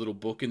looking through a little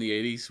book in the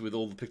 80s with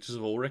all the pictures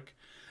of Ulrich.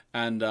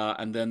 And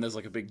then there's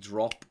like a big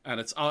drop, and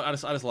it's I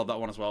just love that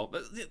one as well.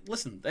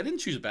 Listen, they didn't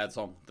choose a bad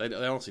song. They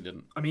honestly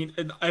didn't. I mean,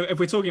 if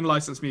we're talking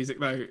licensed music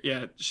though,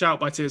 yeah,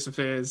 "Shout" by Tears for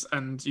Fears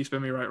and "You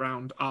Spin Me Right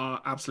Round"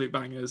 are absolute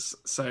bangers.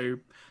 So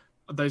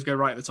those go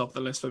right at the top of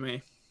the list for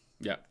me.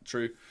 Yeah,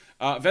 true.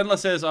 Venla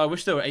says, "I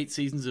wish there were 8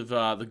 seasons of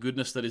the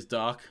goodness that is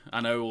Dark." I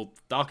know, well,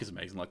 Dark is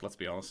amazing. Like, let's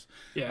be honest.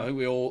 Yeah, I think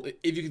we all,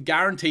 if you could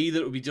guarantee that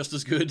it would be just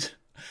as good,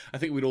 I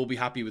think we'd all be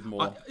happy with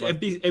more.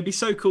 it'd be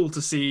so cool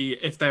to see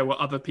if there were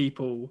other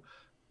people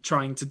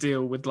trying to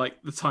deal with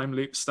like the time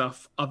loop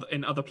stuff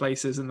in other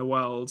places in the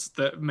world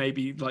that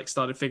maybe like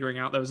started figuring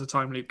out there was a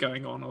time loop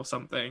going on or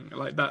something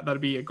like that.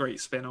 That'd be a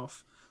great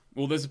spin-off.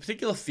 Well, there's a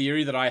particular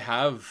theory that I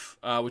have,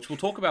 which we'll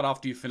talk about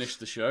after you finish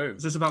the show.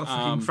 Is this about the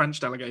fucking French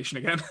delegation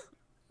again?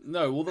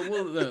 No,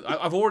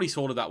 I've already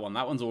sorted that one.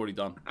 That one's already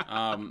done.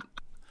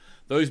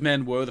 Those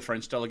men were the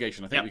French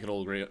delegation. I think we could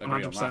all agree on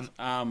 100%.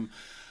 that.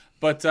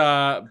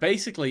 But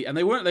basically, and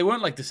they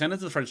weren't like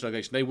descendants of the French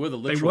delegation. They were the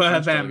literal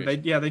French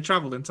delegation. They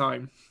travelled in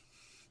time.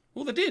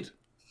 Well, they did.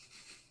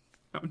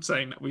 I'm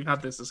saying that we've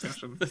had this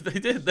discussion. They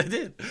did.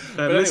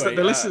 The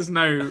listeners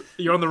know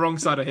you're on the wrong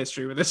side of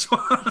history with this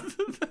one.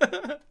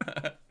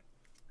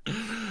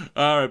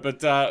 All right,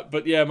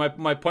 but yeah,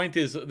 my point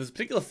is there's a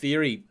particular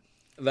theory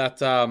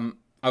that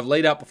I've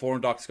laid out before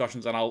in Dark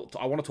Discussions, and I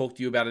want to talk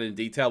to you about it in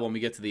detail when we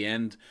get to the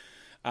end,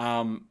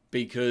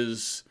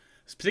 because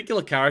this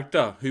particular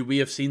character who we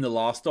have seen the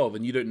last of,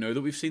 and you don't know that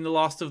we've seen the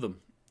last of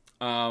them,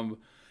 and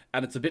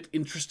it's a bit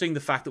interesting the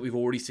fact that we've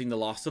already seen the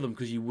last of them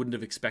because you wouldn't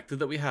have expected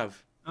that we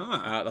have.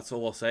 That's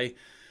all I'll say.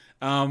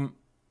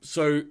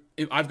 So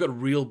I've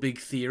got real big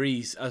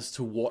theories as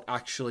to what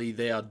actually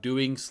they are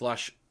doing /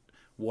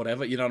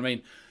 whatever, you know what I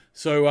mean?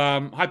 So,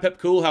 hi Pep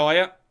Cool, how are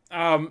you?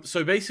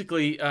 So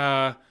basically,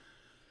 there's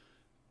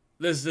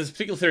this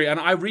particular theory, and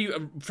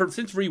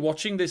since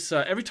rewatching this,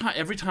 every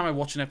time I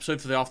watch an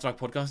episode for the After Dark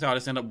podcast, now I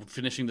just end up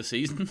finishing the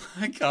season.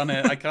 I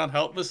can't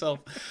help myself.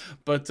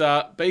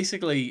 But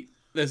basically,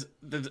 there's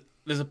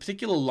a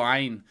particular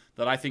line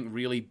that I think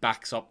really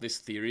backs up this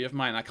theory of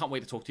mine. I can't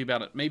wait to talk to you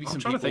about it. Maybe I'm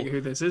some trying people. to think who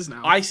this is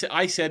now. I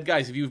said,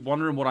 guys, if you're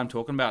wondering what I'm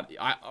talking about,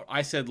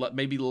 I said like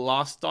maybe the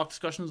last Dark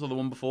Discussions or the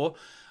one before.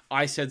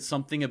 I said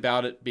something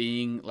about it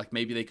being like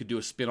maybe they could do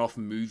a spin-off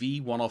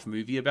movie, one-off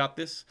movie about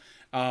this.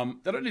 They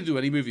don't need to do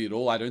any movie at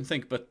all, I don't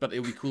think, but it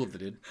would be cool if they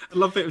did. I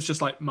love that it was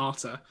just like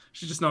Marta.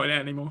 She's just not in it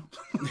anymore.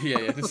 Yeah,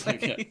 it's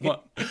like, yeah.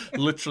 What?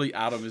 Literally,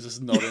 Adam is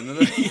just not in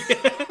it.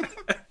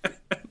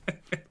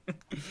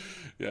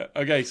 Yeah.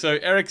 Okay. So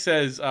Eric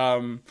says,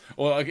 or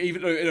like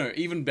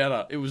even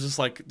better. It was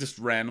just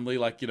randomly,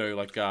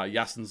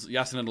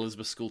 Yasin and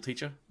Elizabeth's school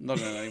teacher. Not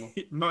in it anymore.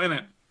 Not in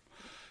it.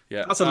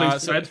 Yeah. That's a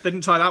loose thread. They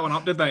didn't tie that one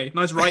up, did they?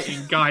 Nice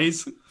writing,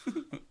 guys.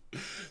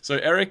 So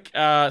Eric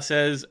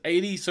says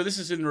 80s. So this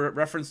is in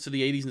reference to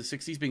the 80s and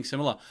the 60s being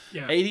similar.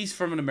 Yeah. 80s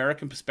from an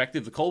American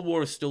perspective. The Cold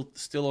War is still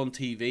on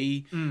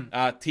TV.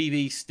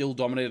 TV still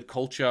dominated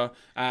culture.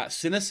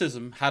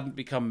 Cynicism hadn't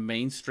become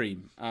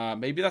mainstream.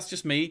 Maybe that's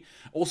just me.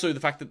 Also, the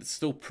fact that it's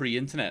still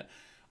pre-internet.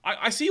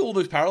 I see all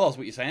those parallels.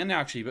 What you're saying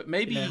now, actually, but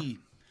maybe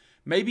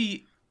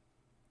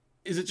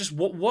is it just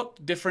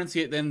what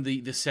differentiate then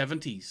the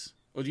 70s?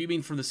 Or do you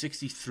mean from the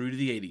 60s through to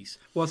the 80s?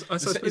 Well, is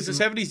the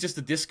 70s just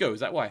the disco?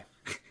 Is that why?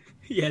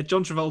 Yeah,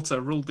 John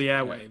Travolta ruled the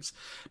airwaves.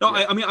 No,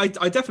 yeah. I mean, I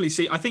definitely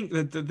see. I think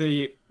that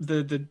the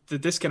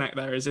disconnect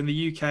there is in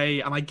the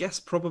UK, and I guess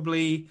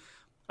probably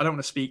I don't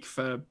want to speak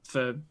for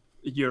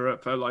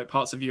Europe or like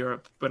parts of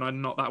Europe, but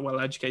I'm not that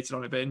well educated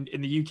on it. But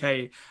in the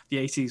UK, the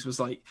 80s was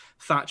like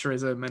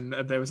Thatcherism, and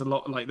there was a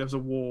lot there was a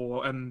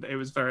war, and there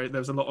was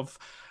a lot of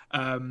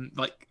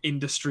like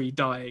industry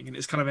dying, and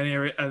it's kind of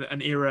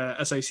an era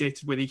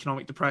associated with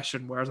economic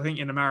depression. Whereas I think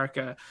in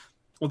America,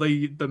 although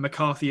the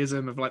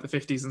McCarthyism of like the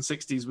 50s and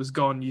 60s was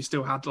gone, you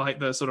still had like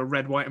the sort of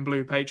red, white and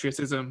blue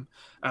patriotism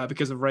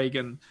because of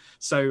Reagan.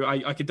 So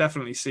I could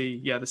definitely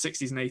see, the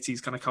 60s and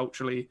 80s kind of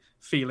culturally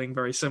feeling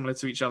very similar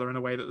to each other in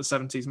a way that the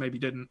 70s maybe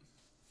didn't.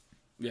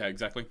 Yeah,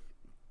 exactly.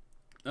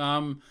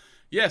 So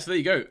there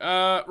you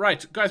go.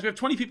 Right, guys, we have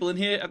 20 people in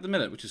here at the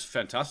minute, which is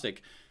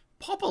fantastic.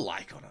 Pop a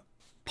like on it.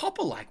 Pop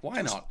a like.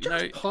 Why not?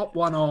 Just pop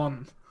one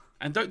on.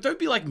 And don't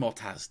be like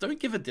Motaz. Don't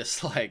give a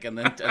dislike and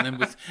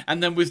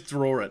then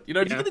withdraw it. You know,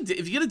 if you're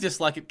gonna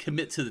dislike it,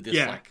 commit to the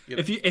dislike. Yeah. You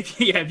know?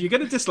 If you're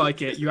gonna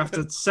dislike it, you have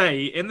to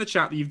say in the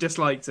chat that you've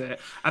disliked it,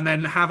 and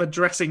then have a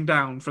dressing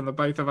down from the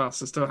both of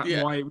us as to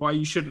why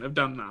you shouldn't have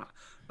done that.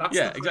 That's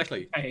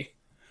exactly.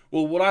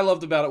 Well, what I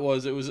loved about it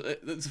was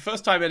it's the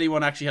first time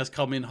anyone actually has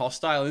come in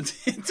hostile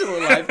into a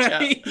live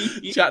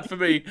chat for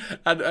me,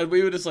 and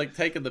we were just like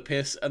taking the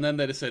piss, and then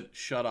they just said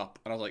shut up,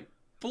 and I was like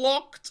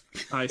blocked.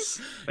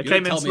 Nice. They You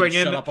came didn't in tell me to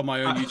swinging. shut up on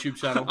my own YouTube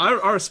channel.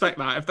 I respect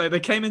that. If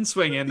they came in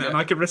swinging, and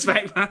I can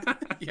respect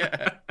that.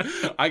 Yeah,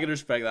 I can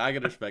respect that. I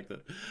can respect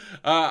it.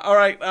 All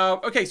right.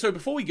 Okay. So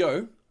before we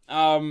go,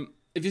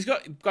 if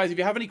if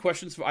you have any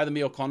questions for either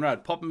me or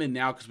Conrad, pop them in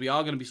now because we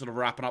are going to be sort of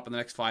wrapping up in the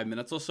next 5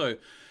 minutes or so.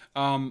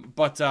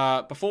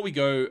 But before we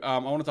go, I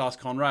wanted to ask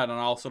Conrad, and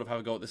I'll sort of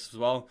have a go at this as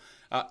well.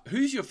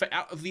 Who's your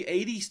out of the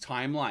 '80s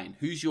timeline?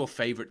 Who's your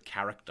favorite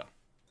character?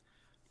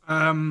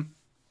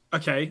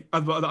 Okay,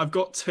 I've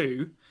got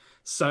two.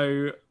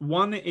 So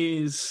one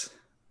is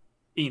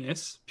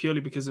Enos, purely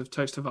because of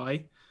Toast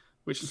Hawaii,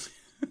 which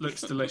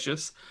looks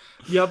delicious.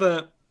 The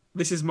other,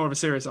 this is more of a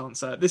serious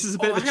answer. This is a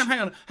bit of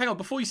a... Hang on.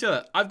 Before you say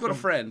that, I've got a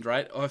friend,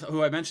 right,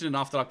 who I mentioned in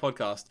After Dark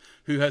podcast,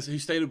 who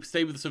stayed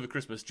with us over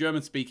Christmas,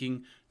 German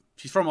speaking.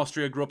 She's from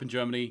Austria, grew up in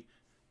Germany.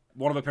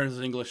 One of her parents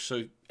is English.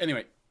 So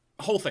anyway,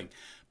 whole thing.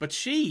 But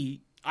I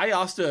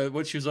asked her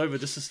when she was over,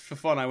 just for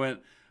fun, I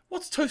went,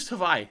 "What's Toast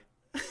Hawaii?"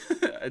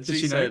 And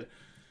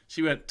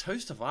she went,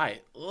 "Toast Hawaii?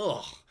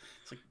 Ugh.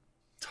 It's like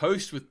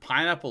toast with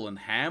pineapple and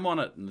ham on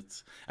it."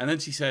 And then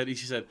she said,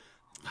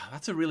 oh,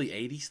 "That's a really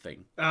 80s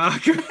thing."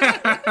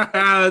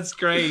 That's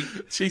great.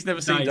 She's never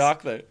seen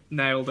Dark though.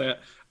 Nailed it.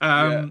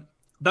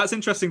 That's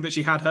interesting that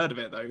she had heard of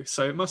it though.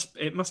 So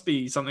it must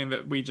be something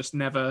that we just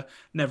never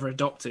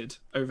adopted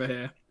over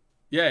here.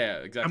 Yeah,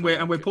 exactly.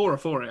 And we're poorer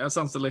for it. That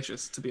sounds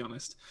delicious, to be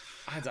honest.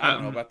 I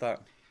don't know about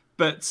that.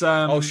 But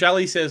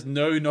Shally says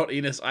no, not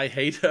Enos. I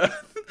hate her.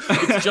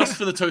 It's just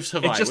for the Toast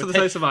Hawaii. It's just for the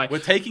Toast Hawaii. We're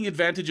taking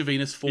advantage of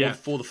Enos for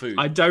the food.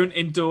 I don't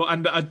endorse,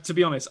 and to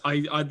be honest,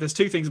 I there's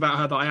two things about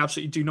her that I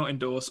absolutely do not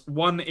endorse.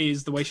 One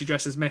is the way she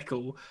dresses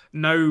Mikkel.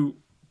 No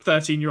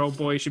 13-year-old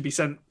boy should be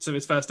sent to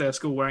his first day of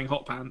school wearing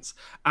hot pants.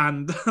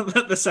 And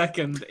the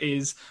second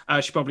is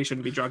she probably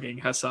shouldn't be drugging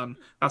her son.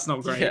 That's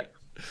not great. Yeah.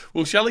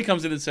 Well, Shelley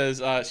comes in and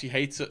says she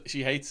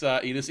hates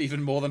Enos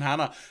even more than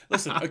Hannah.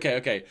 Listen,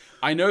 okay.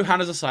 I know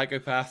Hannah's a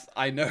psychopath.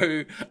 I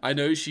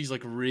know she's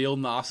like a real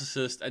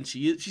narcissist, and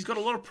she's got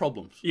a lot of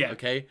problems. Yeah.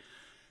 Okay.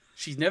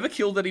 She's never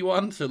killed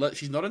anyone, so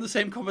she's not in the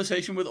same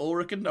conversation with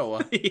Ulrich and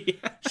Noah. Yeah.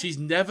 She's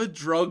never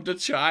drugged a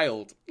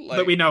child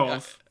that we know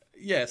of.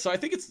 Yeah, so I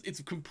think it's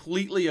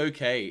completely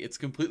okay. It's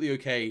completely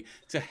okay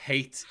to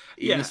hate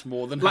Enos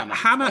more than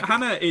Hannah.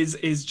 Hannah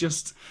is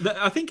just.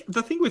 I think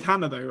the thing with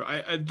Hannah though,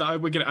 I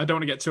don't want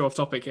to get too off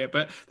topic here,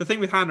 but the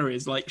thing with Hannah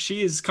is like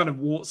she is kind of a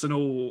warts and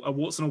all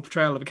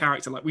portrayal of a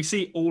character. Like we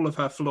see all of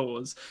her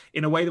flaws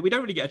in a way that we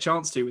don't really get a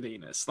chance to with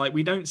Enos. Like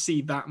we don't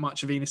see that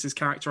much of Enos's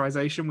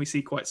characterization. We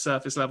see quite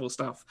surface level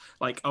stuff,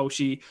 like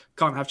she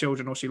can't have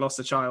children or she lost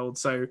a child,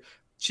 so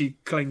she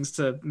clings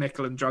to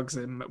Mikkel and drugs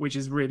him, which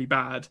is really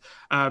bad.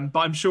 But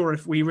I'm sure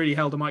if we really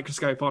held a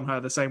microscope on her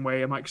the same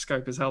way a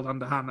microscope is held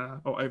under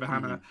Hannah or over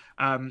Hannah,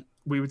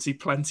 we would see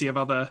plenty of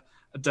other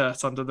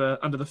dirt under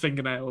the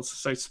fingernails,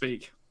 so to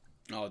speak.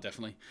 Oh,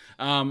 definitely.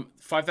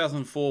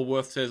 5004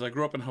 Worth says, I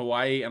grew up in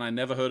Hawaii and I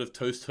never heard of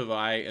Toast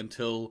Hawaii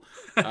until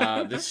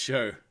this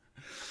show.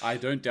 I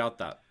don't doubt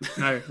that.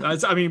 No,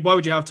 I mean, why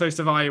would you have Toast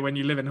Hawaii when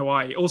you live in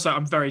Hawaii? Also,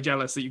 I'm very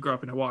jealous that you grew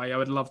up in Hawaii. I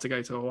would love to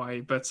go to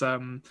Hawaii, but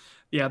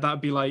yeah,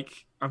 that'd be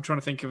like I'm trying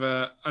to think of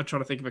a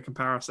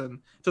comparison.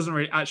 It doesn't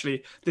really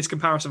actually. This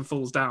comparison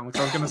falls down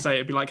because I was going to say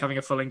it'd be like having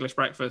a full English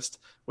breakfast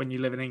when you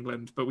live in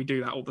England, but we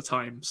do that all the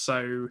time.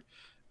 So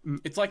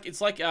it's like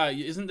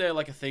isn't there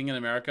like a thing in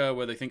America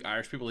where they think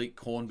Irish people eat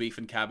corned beef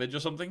and cabbage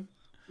or something?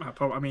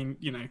 I mean,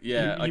 you know,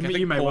 yeah, I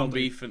think corned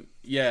beef and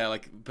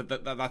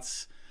but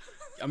that's.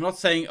 I'm not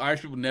saying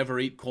Irish people never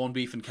eat corned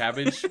beef and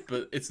cabbage,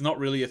 but it's not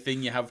really a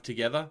thing you have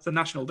together. It's a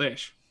national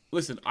dish.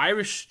 Listen,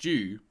 Irish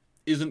stew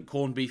isn't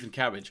corned beef and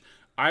cabbage.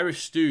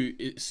 Irish stew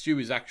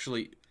is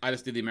actually. I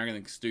just did the American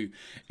thing, stew.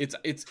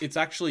 It's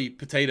actually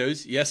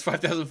potatoes. Yes,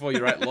 5004.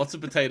 You're right. Lots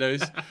of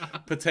potatoes,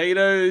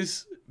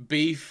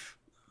 beef,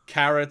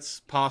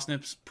 carrots,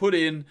 parsnips. Put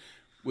in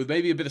with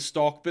maybe a bit of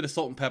stock, bit of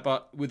salt and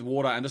pepper, with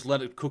water, and just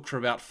let it cook for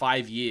about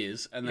 5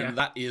 years, and then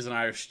that is an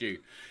Irish stew.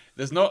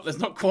 There's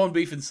not corned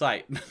beef in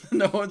sight.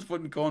 No one's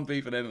putting corned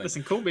beef in anything.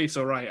 Listen, corned beef's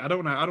all right. I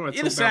don't want to.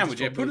 In a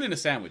sandwich, yeah. Put it in a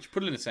sandwich,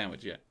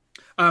 yeah.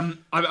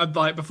 I'd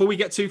like before we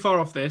get too far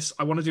off this,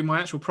 I want to do my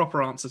actual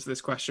proper answer to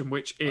this question,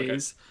 which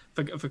is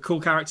for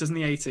cool characters in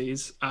the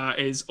 80s,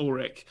 is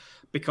Ulrich,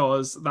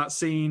 because that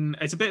scene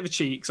it's a bit of a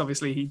cheat. 'Cause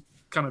obviously, he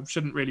kind of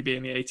shouldn't really be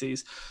in the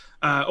 80s.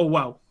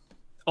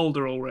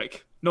 Older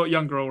Ulrich. Not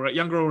younger Ulrich.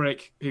 Younger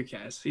Ulrich, who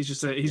cares? He's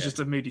just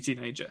a moody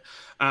teenager.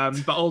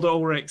 But older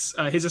Ulrich's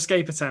his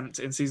escape attempt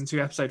in season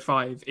 2, episode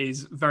 5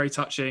 is very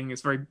touching.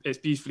 It's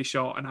beautifully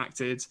shot and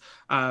acted.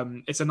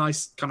 It's a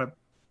nice kind of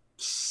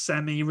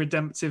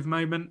semi-redemptive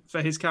moment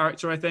for his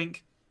character, I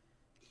think.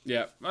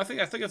 Yeah, I think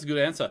that's a good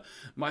answer.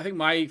 I think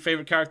my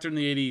favorite character in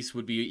the 80s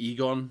would be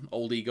Egon,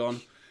 old Egon.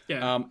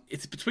 Yeah.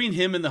 It's between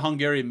him and the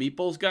Hungarian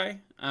meatballs guy.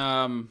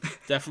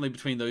 Definitely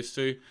between those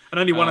two. And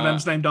only one of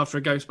them's named after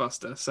a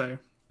Ghostbuster, so...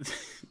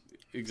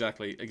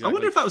 Exactly. I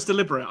wonder if that was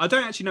deliberate. I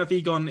don't actually know if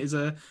Egon is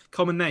a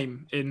common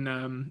name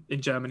in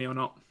Germany or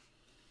not.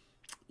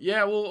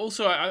 Yeah. Well,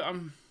 also,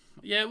 I'm.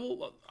 Yeah.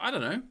 Well, I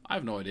don't know. I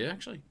have no idea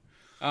actually.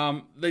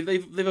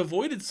 They've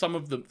avoided some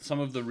of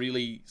the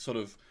really sort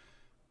of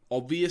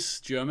obvious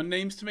German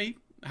names to me.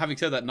 Having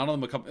said that, none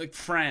of them are like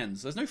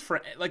Franz. There's no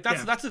like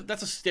that's a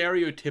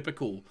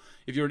stereotypical.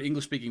 If you're an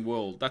English speaking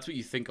world, that's what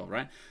you think of,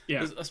 right?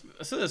 Yeah.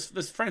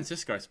 There's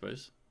Francisca, I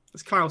suppose.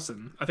 It's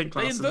Clausen. I think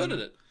Clausen.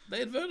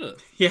 They inverted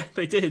it. Yeah,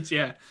 they did.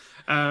 Yeah.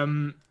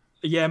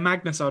 Yeah,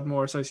 Magnus I'd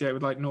more associate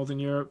with like Northern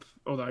Europe,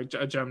 although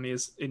Germany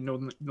is in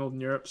Northern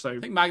Europe. So I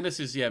think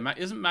Magnus is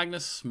isn't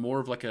Magnus more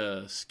of like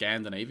a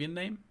Scandinavian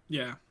name?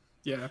 Yeah,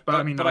 but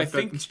I mean, I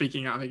think I'm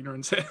speaking out of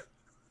ignorance here.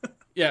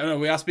 Yeah, no,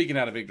 we are speaking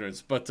out of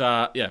ignorance, but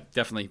yeah,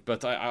 definitely.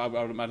 But I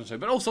would imagine so.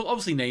 But also,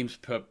 obviously, names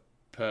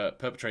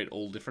perpetrate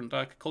all different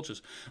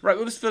cultures. Right,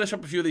 we'll just finish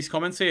up a few of these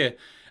comments here.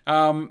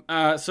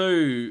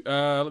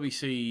 Let me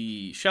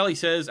see. Shelley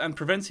says, and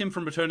prevents him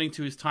from returning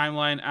to his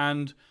timeline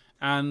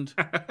and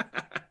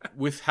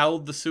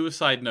withheld the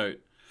suicide note.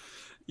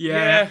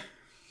 Yeah.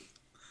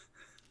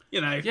 You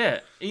know,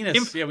 yeah,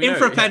 Enos. In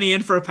for a penny,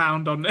 in for a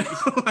pound on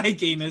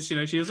like Enos. You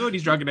know, she was already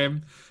drugging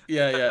him.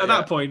 At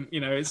that point, you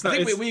know, it's not.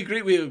 I think we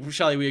agree.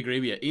 Shelley, we agree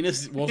with you.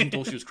 Enos wasn't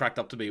all she was cracked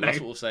up to be. That's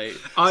what we'll say.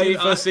 The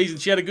first season,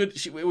 she had a good.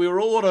 We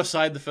were all on her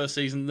side the first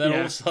season. Then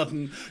all of a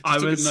sudden, she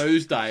took a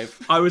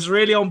nosedive. I was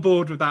really on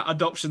board with that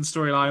adoption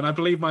storyline. I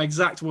believe my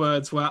exact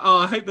words were, "Oh,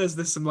 I hope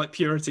there's some like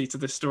purity to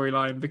this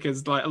storyline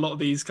because like a lot of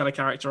these kind of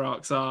character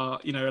arcs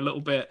are, you know, a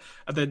little bit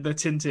they're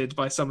tinted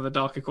by some of the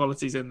darker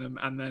qualities in them,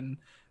 and then."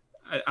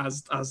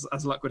 As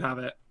luck would have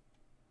it,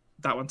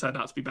 that one turned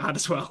out to be bad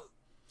as well.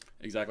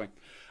 Exactly.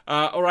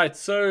 All right.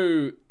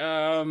 So,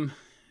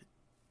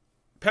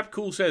 Pep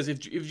Cool says, if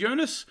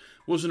Jonas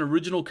was an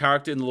original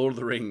character in Lord of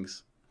the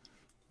Rings,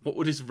 what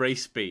would his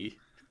race be?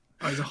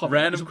 Oh, he's a hobbit.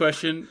 Random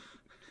question.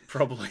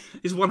 Probably.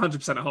 He's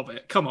 100% a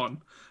hobbit. Come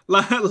on,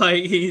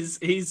 like he's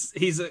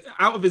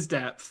out of his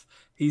depth.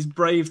 He's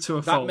brave to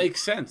a fault. That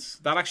makes sense.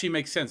 That actually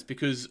makes sense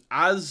because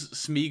as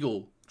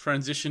Smeagol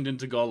transitioned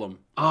into Gollum.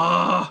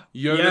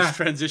 Jonas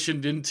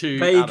transitioned into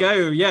There you Adam. go.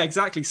 Yeah,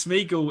 exactly.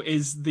 Smeagol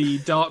is the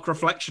dark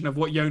reflection of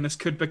what Jonas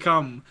could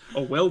become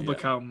or will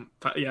become.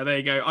 But yeah, there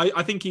you go.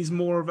 I think he's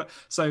more of a.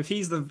 So if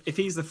he's the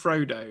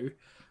Frodo,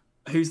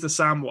 who's the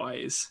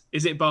Samwise?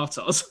 Is it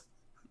Bartos?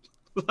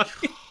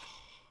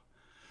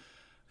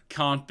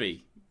 Can't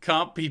be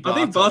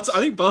Bartos. I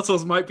think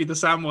Bartos might be the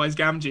Samwise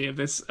Gamgee of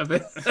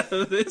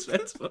this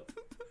festival.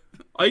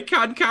 I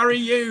can carry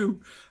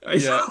you.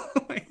 Yeah.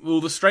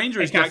 Well, the stranger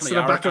is definitely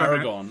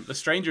Aragorn. The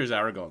stranger is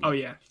Aragorn. Oh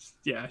yeah,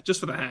 just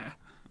for the hair,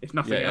 if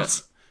nothing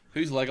else.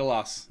 Who's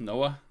Legolas?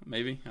 Noah,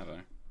 maybe. I don't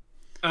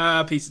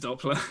know. Peter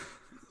Doppler.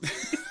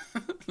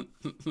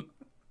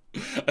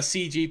 A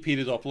CG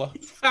Peter Doppler.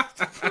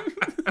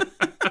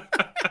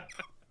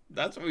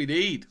 That's what we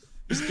need.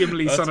 Just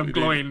Gimli, son of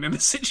Gloin, in the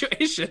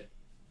situation.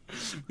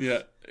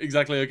 Yeah,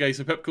 exactly. Okay,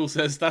 so Pep Cool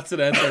says that's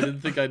an answer I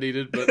didn't think I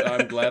needed, but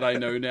I'm glad I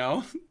know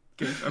now.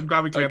 Good. I'm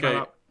glad we cleared that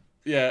up.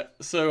 Yeah,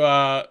 so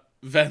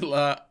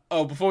Venla.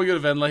 Oh, before we go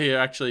to Venla here,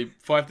 actually,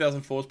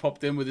 5004's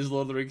popped in with his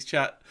Lord of the Rings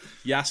chat.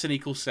 Yasin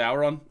equals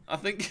Sauron. I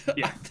think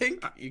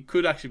you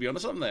could actually be onto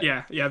something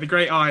there. Yeah. The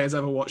great eye is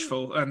ever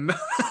watchful, and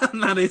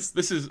that is.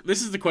 This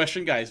is the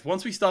question, guys.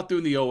 Once we start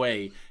doing the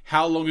OA,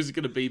 how long is it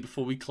going to be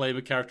before we claim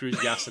a character as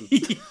Yasin?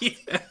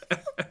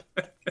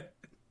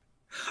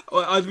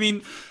 Well, I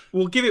mean,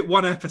 we'll give it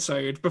one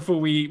episode before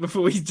we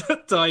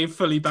dive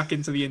fully back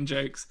into the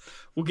in-jokes.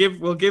 We'll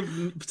give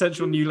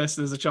potential new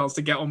listeners a chance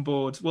to get on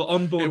board. We'll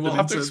onboard. We'll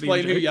have to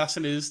explain who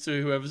Yasin is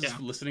to whoever's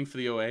listening for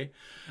the OA.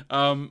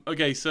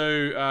 Okay, so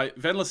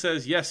Venla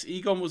says yes,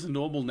 Egon was a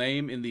normal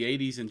name in the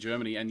 80s in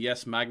Germany, and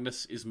yes,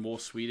 Magnus is more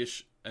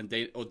Swedish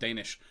or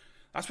Danish.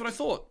 That's what I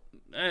thought.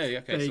 Hey,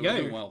 okay, there you go.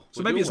 We're doing well.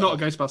 So maybe it's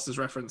not a Ghostbusters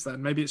reference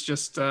then. Maybe it's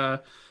just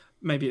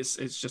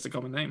it's just a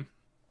common name.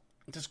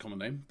 It's a common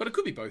name, but it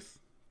could be both.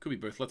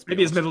 Let's be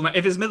maybe his middle name.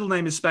 If his middle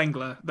name is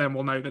Spengler, then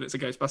we'll know that it's a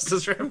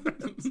Ghostbusters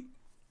reference.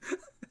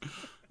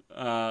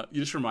 You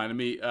just reminded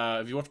me.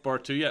 Have you watched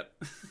Borat 2 yet?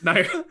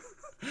 No.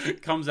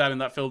 It comes out in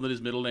that film that his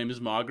middle name is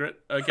Margaret.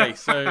 Okay,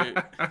 so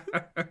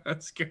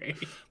that's great.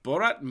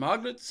 Borat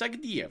Margaret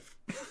Sagdiyev.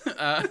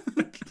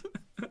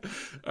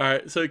 All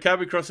right, so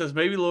Cabby Cross says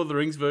maybe Lord of the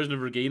Rings version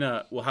of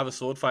Regina will have a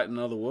sword fight in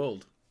another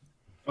world.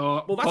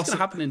 Well, that's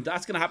going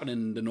to happen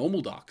in the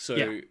normal Dark. So,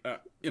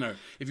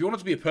 if you want it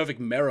to be a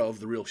perfect mirror of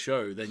the real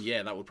show, then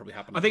that would probably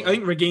happen. I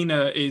think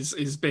Regina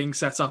is being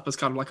set up as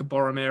kind of like a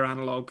Boromir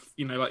analog.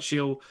 You know, like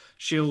she'll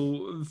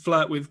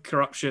flirt with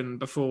corruption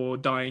before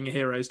dying a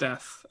hero's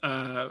death,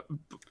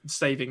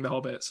 saving the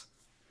hobbits.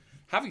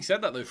 Having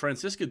said that, though,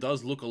 Francisca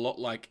does look a lot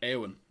like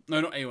Eowyn.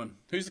 No, not Eowyn.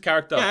 Who's the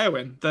character? Yeah,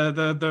 Eowyn,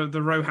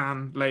 the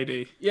Rohan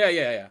lady.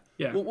 Yeah.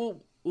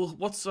 Well,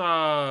 what's the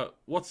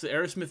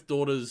Aerosmith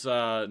daughter's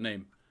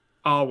name?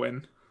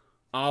 Arwen,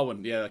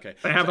 yeah, okay.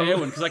 They have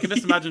Eowyn, because I can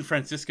just imagine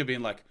Francisca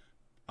being like,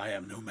 I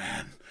am no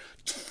man.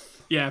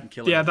 Yeah,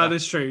 that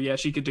is true. Yeah,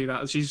 she could do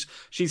that.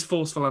 She's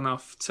forceful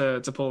enough to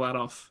pull that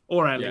off.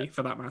 Or Ellie,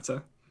 for that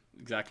matter.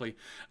 Exactly.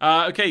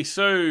 Okay,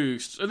 so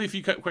only a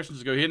few questions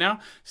to go here now.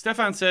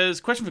 Stefan says,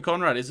 question for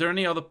Conrad: is there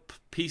any other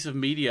piece of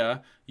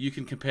media you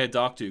can compare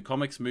Dark to?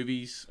 Comics,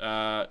 movies,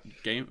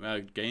 game?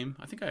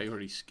 I think I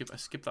already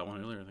skipped that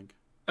one earlier. I think.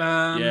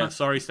 Yeah,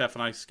 sorry,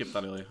 Stefan, I skipped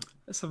that earlier.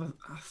 Let's have a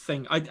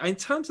thing. In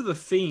terms of the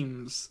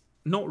themes,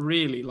 not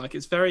really. Like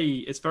it's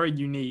very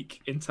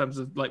unique in terms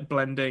of like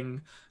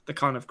blending the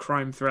kind of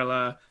crime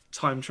thriller,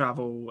 time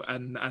travel,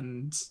 and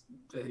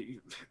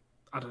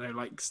I don't know,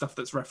 like stuff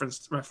that's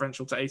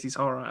referential to 80s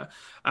horror.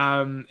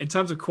 In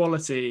terms of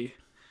quality,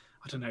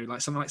 I don't know,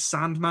 like something like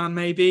Sandman,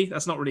 maybe.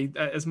 That's not really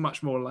as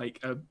much more like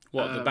a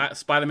the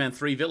Spider-Man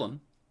 3 villain.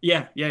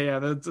 Yeah.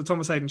 The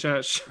Thomas Hayden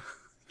Church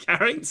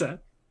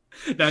character.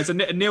 No, it's a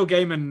Neil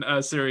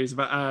Gaiman series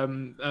about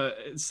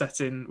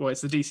set in, well, it's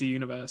the DC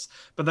universe.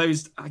 But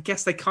those, I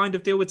guess, they kind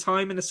of deal with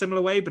time in a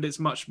similar way, but it's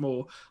much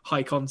more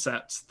high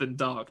concept than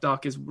Dark.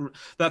 Dark is,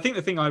 I think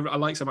the thing I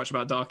like so much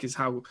about Dark is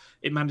how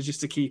it manages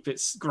to keep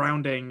its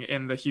grounding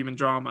in the human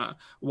drama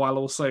while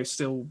also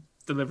still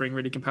delivering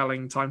really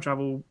compelling time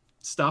travel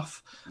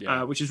stuff,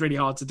 which is really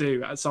hard to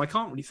do. So I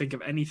can't really think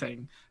of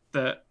anything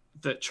that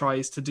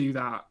tries to do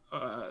that.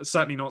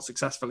 Certainly not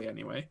successfully,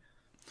 anyway.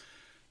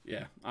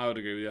 Yeah, I would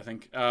agree with you. I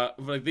think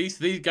like these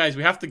guys,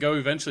 we have to go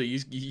eventually.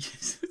 You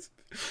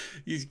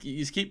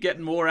keep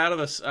getting more out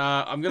of us.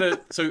 I'm gonna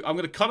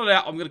cut it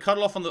out. I'm gonna cut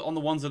it off on the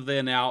ones that are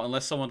there now,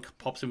 unless someone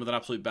pops in with an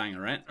absolute banger,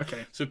 right?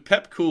 Okay. So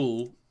Pep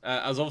Cool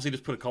has obviously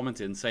just put a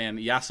comment in saying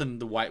Yasin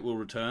the White will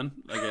return.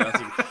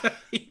 Okay,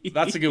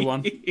 that's a good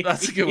one.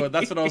 That's a good one.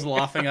 That's what I was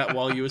laughing at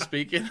while you were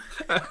speaking.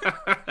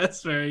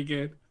 That's very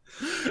good.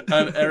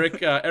 And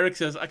Eric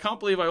says, I can't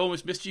believe I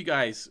almost missed you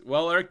guys.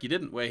 Well, Eric, you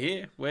didn't. We're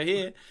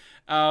here.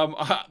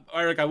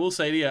 Eric, I will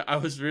say to you, I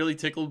was really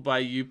tickled by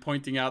you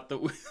pointing out that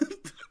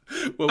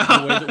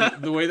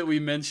the way that we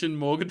mentioned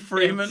Morgan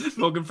Freeman. Yeah,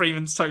 Morgan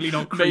Freeman's totally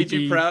not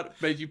creepy.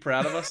 Made you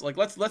proud of us. Like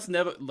let's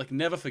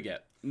never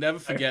forget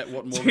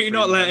what Morgan. Do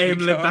not let him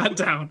live that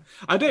down.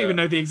 I don't even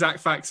know the exact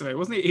facts of it.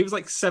 Wasn't he? He was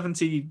like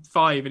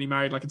 75 and he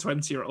married like a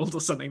 20-year-old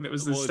or something. That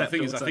was his stepdaughter. The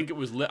thing is,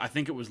 I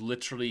think it was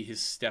literally his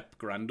step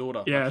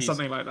granddaughter. Yeah, like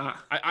something like that.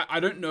 I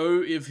don't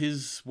know if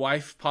his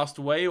wife passed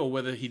away or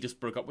whether he just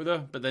broke up with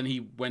her. But then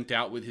he went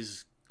out with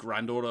his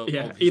granddaughter.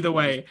 Yeah, either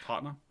way,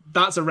 partner.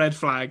 That's a red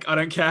flag. I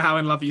don't care how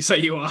in love you say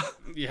you are.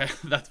 Yeah,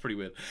 that's pretty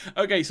weird.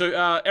 Okay,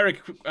 so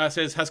Eric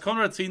says, has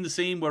Conrad seen the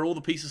scene where all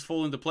the pieces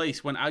fall into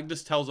place when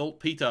Agnes tells old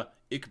Peter,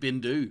 "Ich bin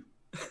du"?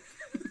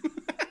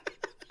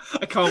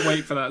 I can't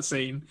wait for that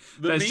scene.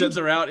 The memes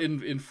are out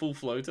in full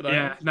flow today.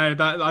 Yeah, no,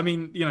 I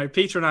mean,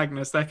 Peter and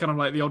Agnes, they're kind of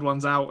like the odd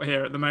ones out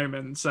here at the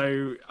moment.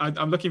 So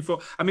I'm looking for,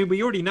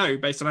 we already know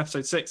based on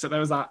episode 6 that there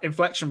was that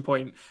inflection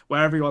point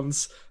where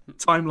everyone's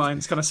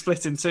timelines kind of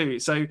split in two.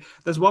 So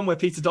there's one where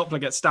Peter Doppler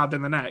gets stabbed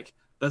in the neck.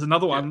 There's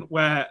another one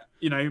where,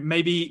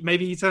 maybe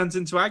he turns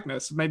into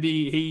Agnes.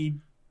 Maybe he,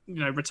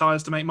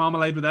 retires to make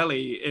marmalade with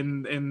Ellie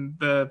in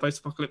the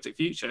post-apocalyptic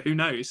future. Who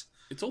knows?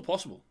 It's all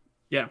possible.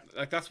 Yeah,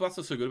 like that's what's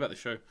so good about the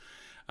show.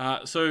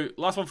 So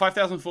last one,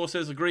 5004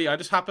 says, agree. I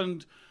just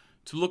happened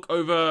to look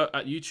over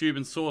at YouTube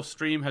and saw a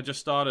stream had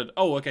just started.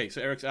 Oh, okay.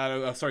 So Eric's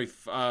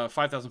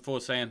 5004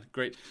 is saying,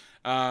 great.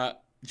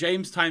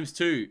 James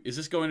 ×2. Is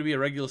this going to be a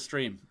regular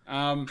stream?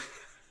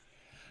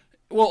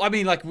 Well,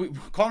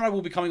 Conrad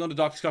will be coming on to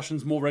Dark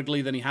Discussions more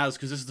regularly than he has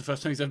because this is the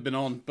first time he's ever been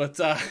on.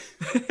 But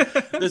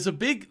there's a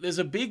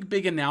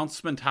big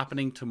announcement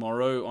happening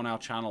tomorrow on our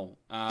channel,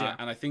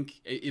 and I think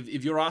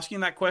if you're asking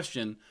that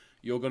question,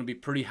 you're going to be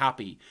pretty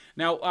happy.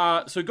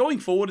 Now, so going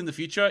forward in the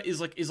future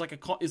is like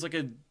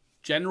a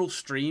general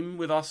stream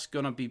with us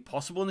going to be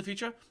possible in the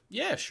future?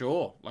 Yeah,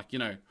 sure.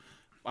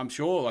 I'm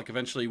sure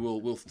eventually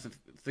we'll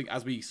think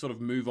as we sort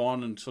of move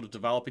on and sort of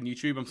develop in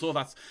YouTube. I'm sure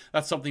that's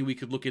something we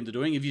could look into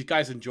doing. If you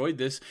guys enjoyed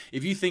this,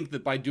 if you think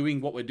that by doing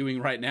what we're doing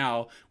right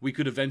now, we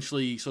could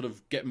eventually sort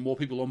of get more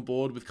people on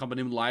board with coming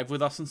in live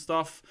with us and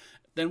stuff,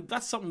 then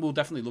that's something we'll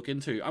definitely look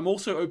into. I'm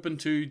also open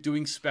to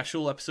doing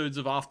special episodes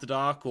of After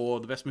Dark or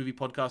the Best Movie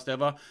Podcast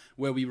Ever,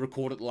 where we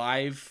record it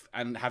live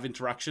and have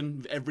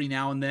interaction every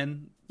now and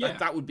then. Yeah,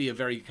 that would be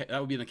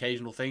an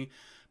occasional thing.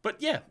 But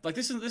yeah,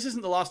 this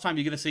isn't the last time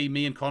you're going to see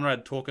me and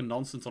Conrad talking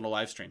nonsense on a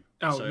live stream.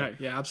 Oh, so, no,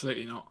 yeah,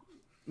 absolutely not.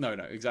 No,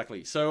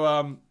 exactly. So,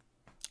 all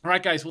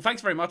right, guys. Well,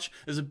 thanks very much.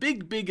 There's a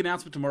big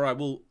announcement tomorrow. I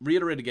will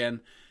reiterate again,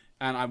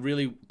 and I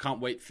really can't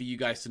wait for you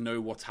guys to know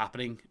what's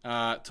happening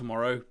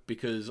tomorrow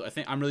because I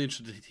think I'm really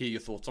interested to hear your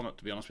thoughts on it.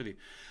 To be honest with you,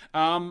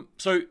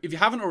 so if you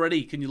haven't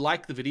already, can you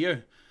like the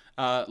video?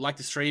 Like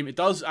the stream? It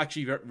does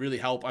actually really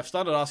help. I've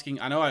started asking.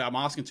 I know I'm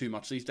asking too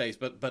much these days,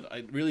 but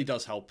it really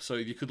does help. So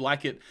if you could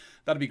like it,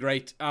 that'd be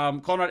great.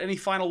 Conrad, any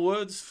final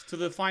words to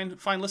the fine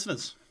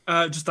listeners?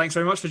 Just thanks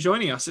very much for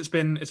joining us. It's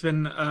been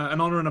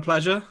an honor and a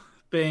pleasure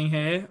being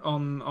here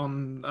on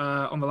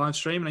the live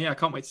stream, and yeah, I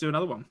can't wait to do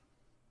another one.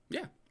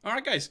 Yeah. All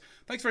right, guys.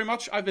 Thanks very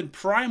much. I've been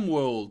Prime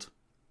World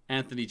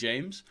Anthony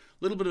James.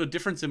 A little bit of a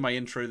difference in my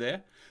intro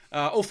there.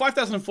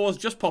 5004 has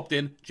just popped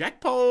in.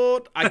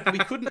 Jackpot!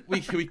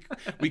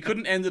 We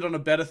couldn't end it on a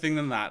better thing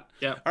than that.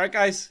 Yeah. All right,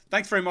 guys.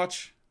 Thanks very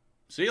much.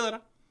 See you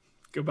later.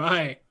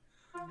 Goodbye.